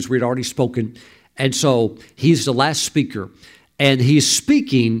speakers, we had already spoken, and so he's the last speaker. And he's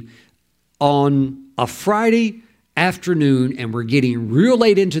speaking on a Friday afternoon, and we're getting real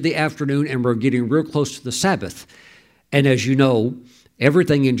late into the afternoon, and we're getting real close to the Sabbath. And as you know,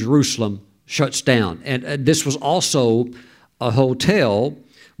 everything in Jerusalem shuts down. And this was also a hotel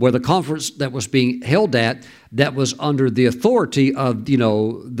where the conference that was being held at, that was under the authority of,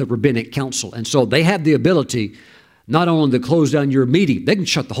 the rabbinic council. And so they have the ability not only to close down your meeting, they can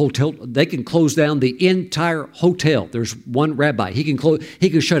shut the hotel, they can close down the entire hotel. There's one rabbi, he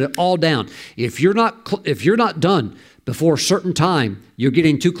can shut it all down. If you're not done before a certain time, you're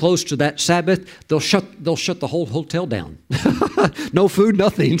getting too close to that Sabbath, they'll shut the whole hotel down. No food,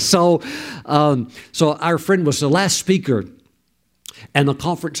 nothing. So our friend was the last speaker, and the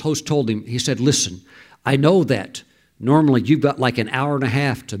conference host told him, he said, listen, I know that normally you've got like an hour and a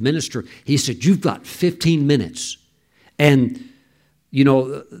half to minister. He said, you've got 15 minutes. And,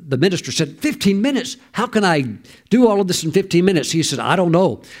 the minister said, 15 minutes? How can I do all of this in 15 minutes? He said, I don't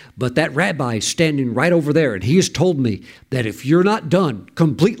know. But that rabbi is standing right over there, and he has told me that if you're not done,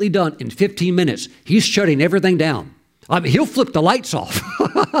 completely done in 15 minutes, he's shutting everything down. I mean, he'll flip the lights off.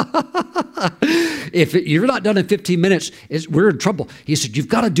 If you're not done in 15 minutes, we're in trouble. He said, you've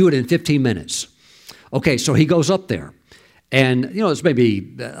got to do it in 15 minutes. Okay, so he goes up there. And, it's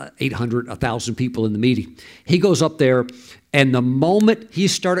maybe 800, 1,000 people in the meeting. He goes up there, and the moment he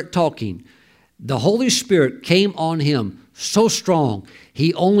started talking, the Holy Spirit came on him so strong.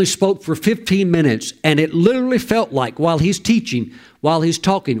 He only spoke for 15 minutes, and it literally felt like while he's teaching, while he's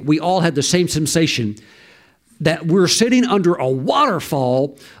talking, we all had the same sensation that we're sitting under a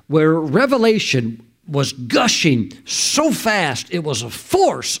waterfall where revelation was gushing so fast. It was a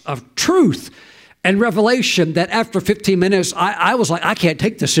force of truth and revelation that after 15 minutes, I was like, I can't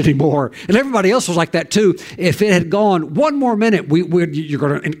take this anymore. And everybody else was like that too. If it had gone one more minute, you're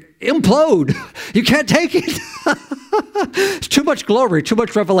going to implode. You can't take it. It's too much glory, too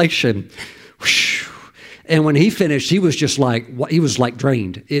much revelation. And when he finished, he was like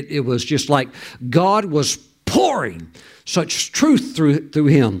drained. It was just like God was pouring such truth through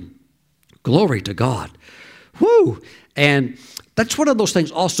him. Glory to God. Whoo! And that's one of those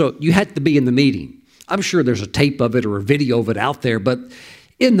things also, you had to be in the meeting. I'm sure there's a tape of it or a video of it out there, but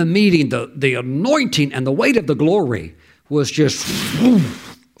in the meeting, the anointing and the weight of the glory was just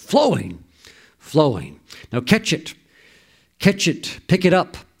flowing. Now catch it, pick it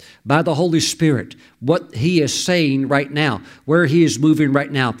up by the Holy Spirit, what he is saying right now, where he is moving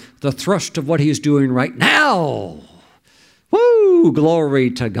right now, the thrust of what he is doing right now. Woo! Glory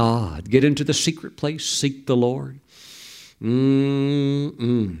to God. Get into the secret place, seek the Lord.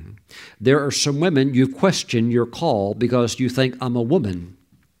 There are some women, you question your call because you think, I'm a woman.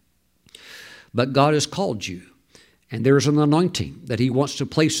 But God has called you, and there's an anointing that he wants to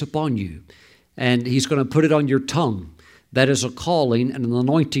place upon you, and he's going to put it on your tongue. That is a calling and an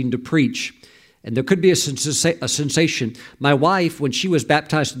anointing to preach. And there could be a sensation. My wife, when she was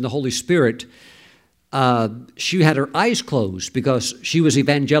baptized in the Holy Spirit, she had her eyes closed because she was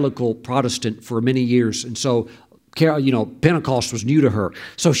evangelical Protestant for many years. And so, Pentecost was new to her.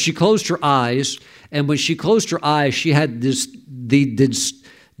 So she closed her eyes. And when she closed her eyes, she had the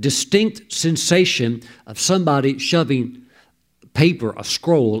distinct sensation of somebody shoving paper, a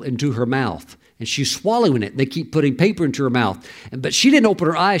scroll, into her mouth. And she's swallowing it. They keep putting paper into her mouth. But she didn't open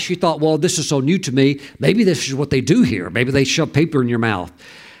her eyes. She thought, well, this is so new to me. Maybe this is what they do here. Maybe they shove paper in your mouth.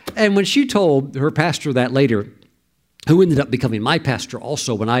 And when she told her pastor that later, who ended up becoming my pastor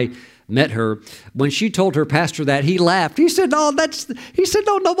also when I met her, when she told her pastor that, he laughed. He said, no,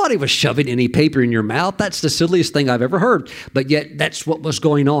 nobody was shoving any paper in your mouth. That's the silliest thing I've ever heard. But yet that's what was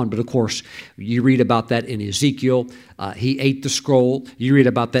going on. But of course, you read about that in Ezekiel. He ate the scroll. You read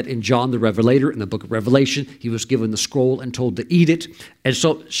about that in John the Revelator in the book of Revelation. He was given the scroll and told to eat it. And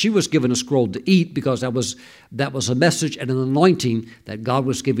so she was given a scroll to eat because that was a message and an anointing that God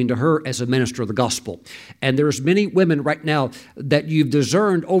was giving to her as a minister of the gospel. And there's many women right now that you've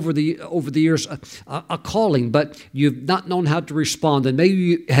discerned over the years a calling, but you've not known how to respond. And maybe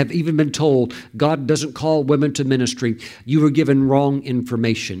you have even been told God doesn't call women to ministry. You were given wrong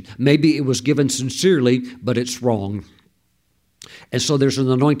information. Maybe it was given sincerely, but it's wrong. And so there's an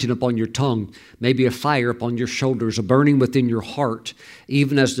anointing upon your tongue, maybe a fire upon your shoulders, a burning within your heart.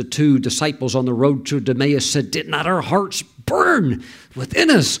 Even as the two disciples on the road to Emmaus said, did not our hearts burn within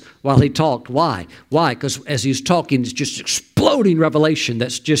us while he talked? Why? Why? Because as he's talking, it's just exploding revelation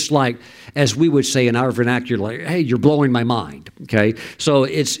that's just like, as we would say in our vernacular, like, hey, you're blowing my mind, okay? So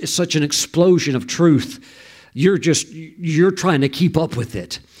it's such an explosion of truth. You're trying to keep up with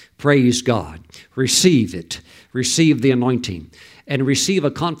it. Praise God. Receive it. Receive the anointing and receive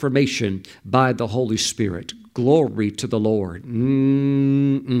a confirmation by the Holy Spirit. Glory to the Lord.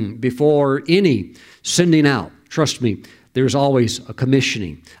 Before any sending out, trust me, there's always a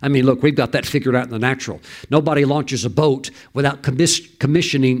commissioning. I mean, look, we've got that figured out in the natural. Nobody launches a boat without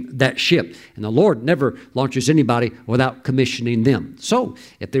commissioning that ship. And the Lord never launches anybody without commissioning them. So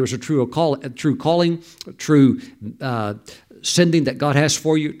if there's a true calling, a true sending that God has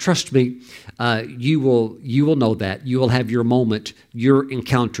for you, trust me, you will know that. You will have your moment, your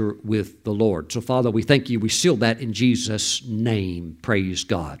encounter with the Lord. So, Father, we thank you. We seal that in Jesus' name. Praise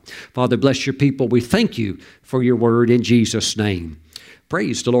God. Father, bless your people. We thank you for your word in Jesus' name.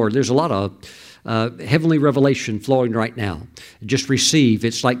 Praise the Lord. There's a lot of heavenly revelation flowing right now. Just receive.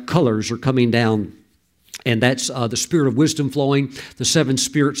 It's like colors are coming down. And that's the spirit of wisdom flowing, the seven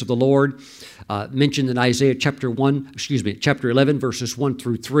spirits of the Lord, mentioned in Isaiah chapter 11, verses 1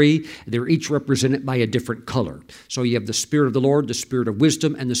 through 3. They're each represented by a different color. So you have the spirit of the Lord, the spirit of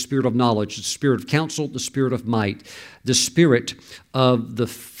wisdom, and the spirit of knowledge, the spirit of counsel, the spirit of might, the spirit of the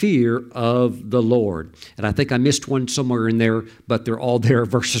fear of the Lord. And I think I missed one somewhere in there, but they're all there,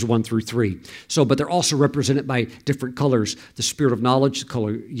 verses 1 through 3. So, but they're also represented by different colors. The spirit of knowledge, the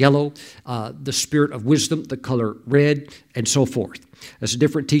color yellow, the spirit of wisdom, the color red, and so forth. There's a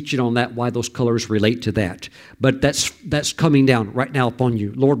different teaching on that, why those colors relate to that. But that's coming down right now upon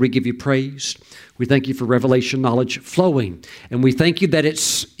you. Lord, we give you praise. We thank you for revelation knowledge flowing. And we thank you that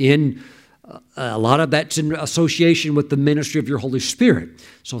it's in, a lot of that's in association with the ministry of your Holy Spirit.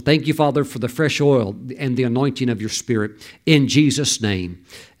 So thank you, Father, for the fresh oil and the anointing of your Spirit. In Jesus' name,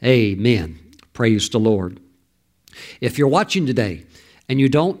 amen. Praise the Lord. If you're watching today and you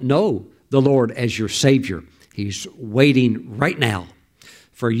don't know the Lord as your Savior, He's waiting right now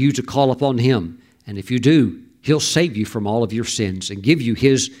for you to call upon Him. And if you do, He'll save you from all of your sins and give you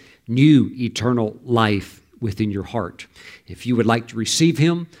His new eternal life within your heart. If you would like to receive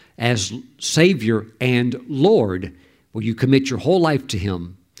Him as Savior and Lord, will you commit your whole life to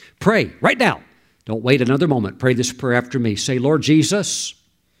Him? Pray right now. Don't wait another moment. Pray this prayer after me. Say, Lord Jesus,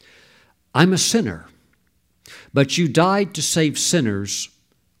 I'm a sinner, but you died to save sinners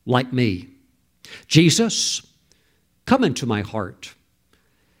like me. Jesus, come into my heart.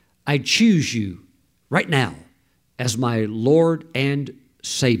 I choose you right now as my Lord and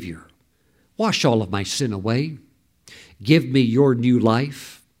Savior. Wash all of my sin away. Give me your new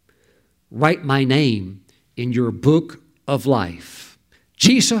life. Write my name in your book of life.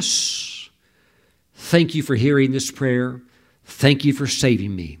 Jesus, thank you for hearing this prayer. Thank you for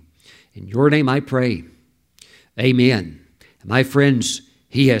saving me. In your name I pray. Amen. My friends,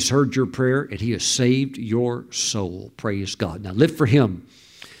 He has heard your prayer and He has saved your soul. Praise God. Now live for Him.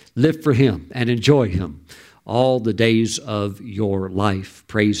 Live for Him and enjoy Him all the days of your life.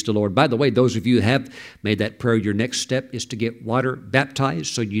 Praise the Lord. By the way, those of you who have made that prayer, your next step is to get water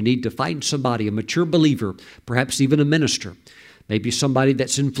baptized. So you need to find somebody, a mature believer, perhaps even a minister, maybe somebody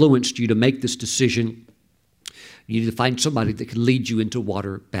that's influenced you to make this decision. You need to find somebody that can lead you into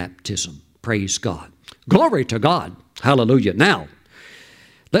water baptism. Praise God. Glory to God. Hallelujah. Now,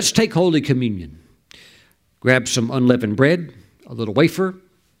 let's take Holy Communion. Grab some unleavened bread, a little wafer,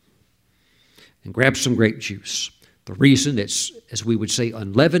 and grab some grape juice. The reason it's, as we would say,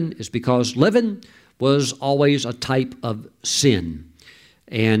 unleavened is because leaven was always a type of sin.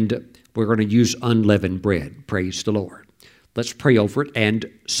 And we're going to use unleavened bread. Praise the Lord. Let's pray over it and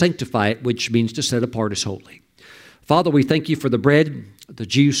sanctify it, which means to set apart as holy. Father, we thank you for the bread, the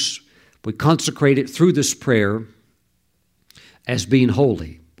juice. We consecrate it through this prayer as being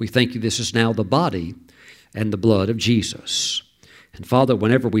holy. We thank you this is now the body and the blood of Jesus. And Father,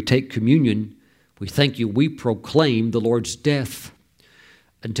 whenever we take communion, we thank you we proclaim the Lord's death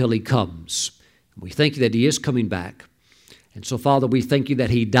until He comes. We thank you that He is coming back. And so, Father, we thank you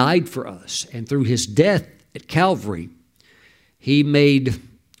that He died for us. And through His death at Calvary, He made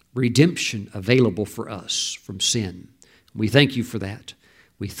redemption available for us from sin. We thank you for that.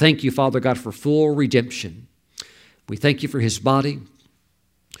 We thank you, Father God, for full redemption. We thank you for His body,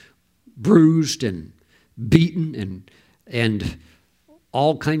 bruised and beaten and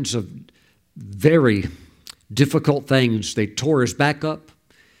all kinds of very difficult things. They tore His back up.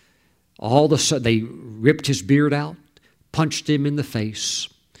 All of a sudden, they ripped His beard out, punched him in the face,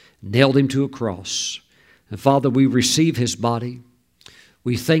 nailed him to a cross. And Father, we receive his body.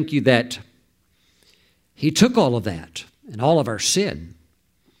 We thank you that he took all of that and all of our sin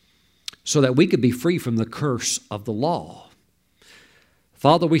so that we could be free from the curse of the law.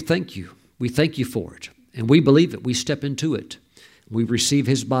 Father, we thank you. We thank you for it. And we believe it. We step into it. We receive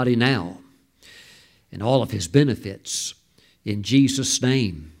his body now and all of his benefits in Jesus'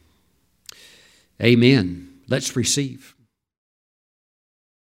 name. Amen. Let's receive.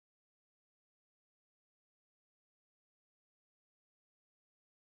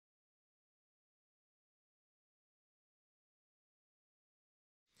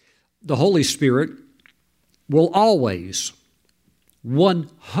 The Holy Spirit will always,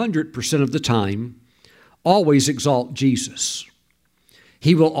 100% of the time, always exalt Jesus.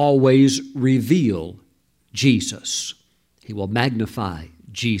 He will always reveal Jesus. He will magnify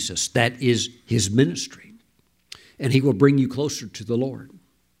Jesus. That is his ministry. And he will bring you closer to the Lord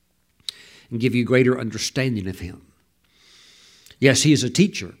and give you greater understanding of him. Yes, he is a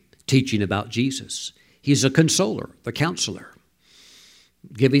teacher teaching about Jesus. He's a consoler, the counselor,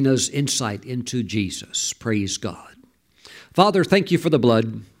 giving us insight into Jesus. Praise God. Father, thank you for the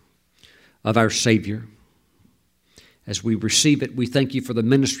blood of our Savior. As we receive it, we thank you for the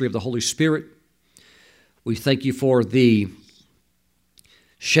ministry of the Holy Spirit. We thank you for the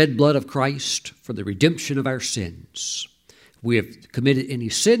shed blood of Christ, for the redemption of our sins. We have committed any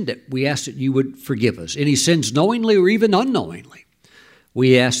sin that we ask that you would forgive us. Any sins knowingly or even unknowingly,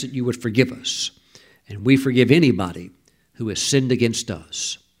 we ask that you would forgive us. And we forgive anybody who has sinned against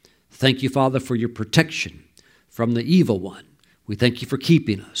us. Thank you, Father, for your protection from the evil one. We thank you for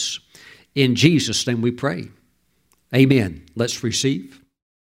keeping us. In Jesus' name we pray. Amen. Let's receive.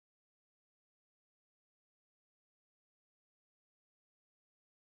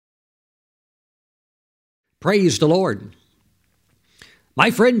 Praise the Lord. My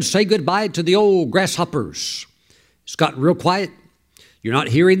friends, say goodbye to the old grasshoppers. It's gotten real quiet. You're not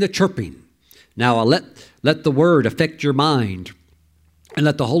hearing the chirping. Now let the word affect your mind and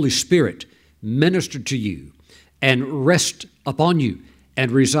let the Holy Spirit minister to you and rest upon you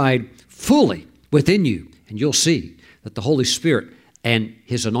and reside fully within you. And you'll see that the Holy Spirit and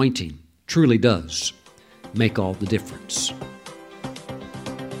his anointing truly does make all the difference.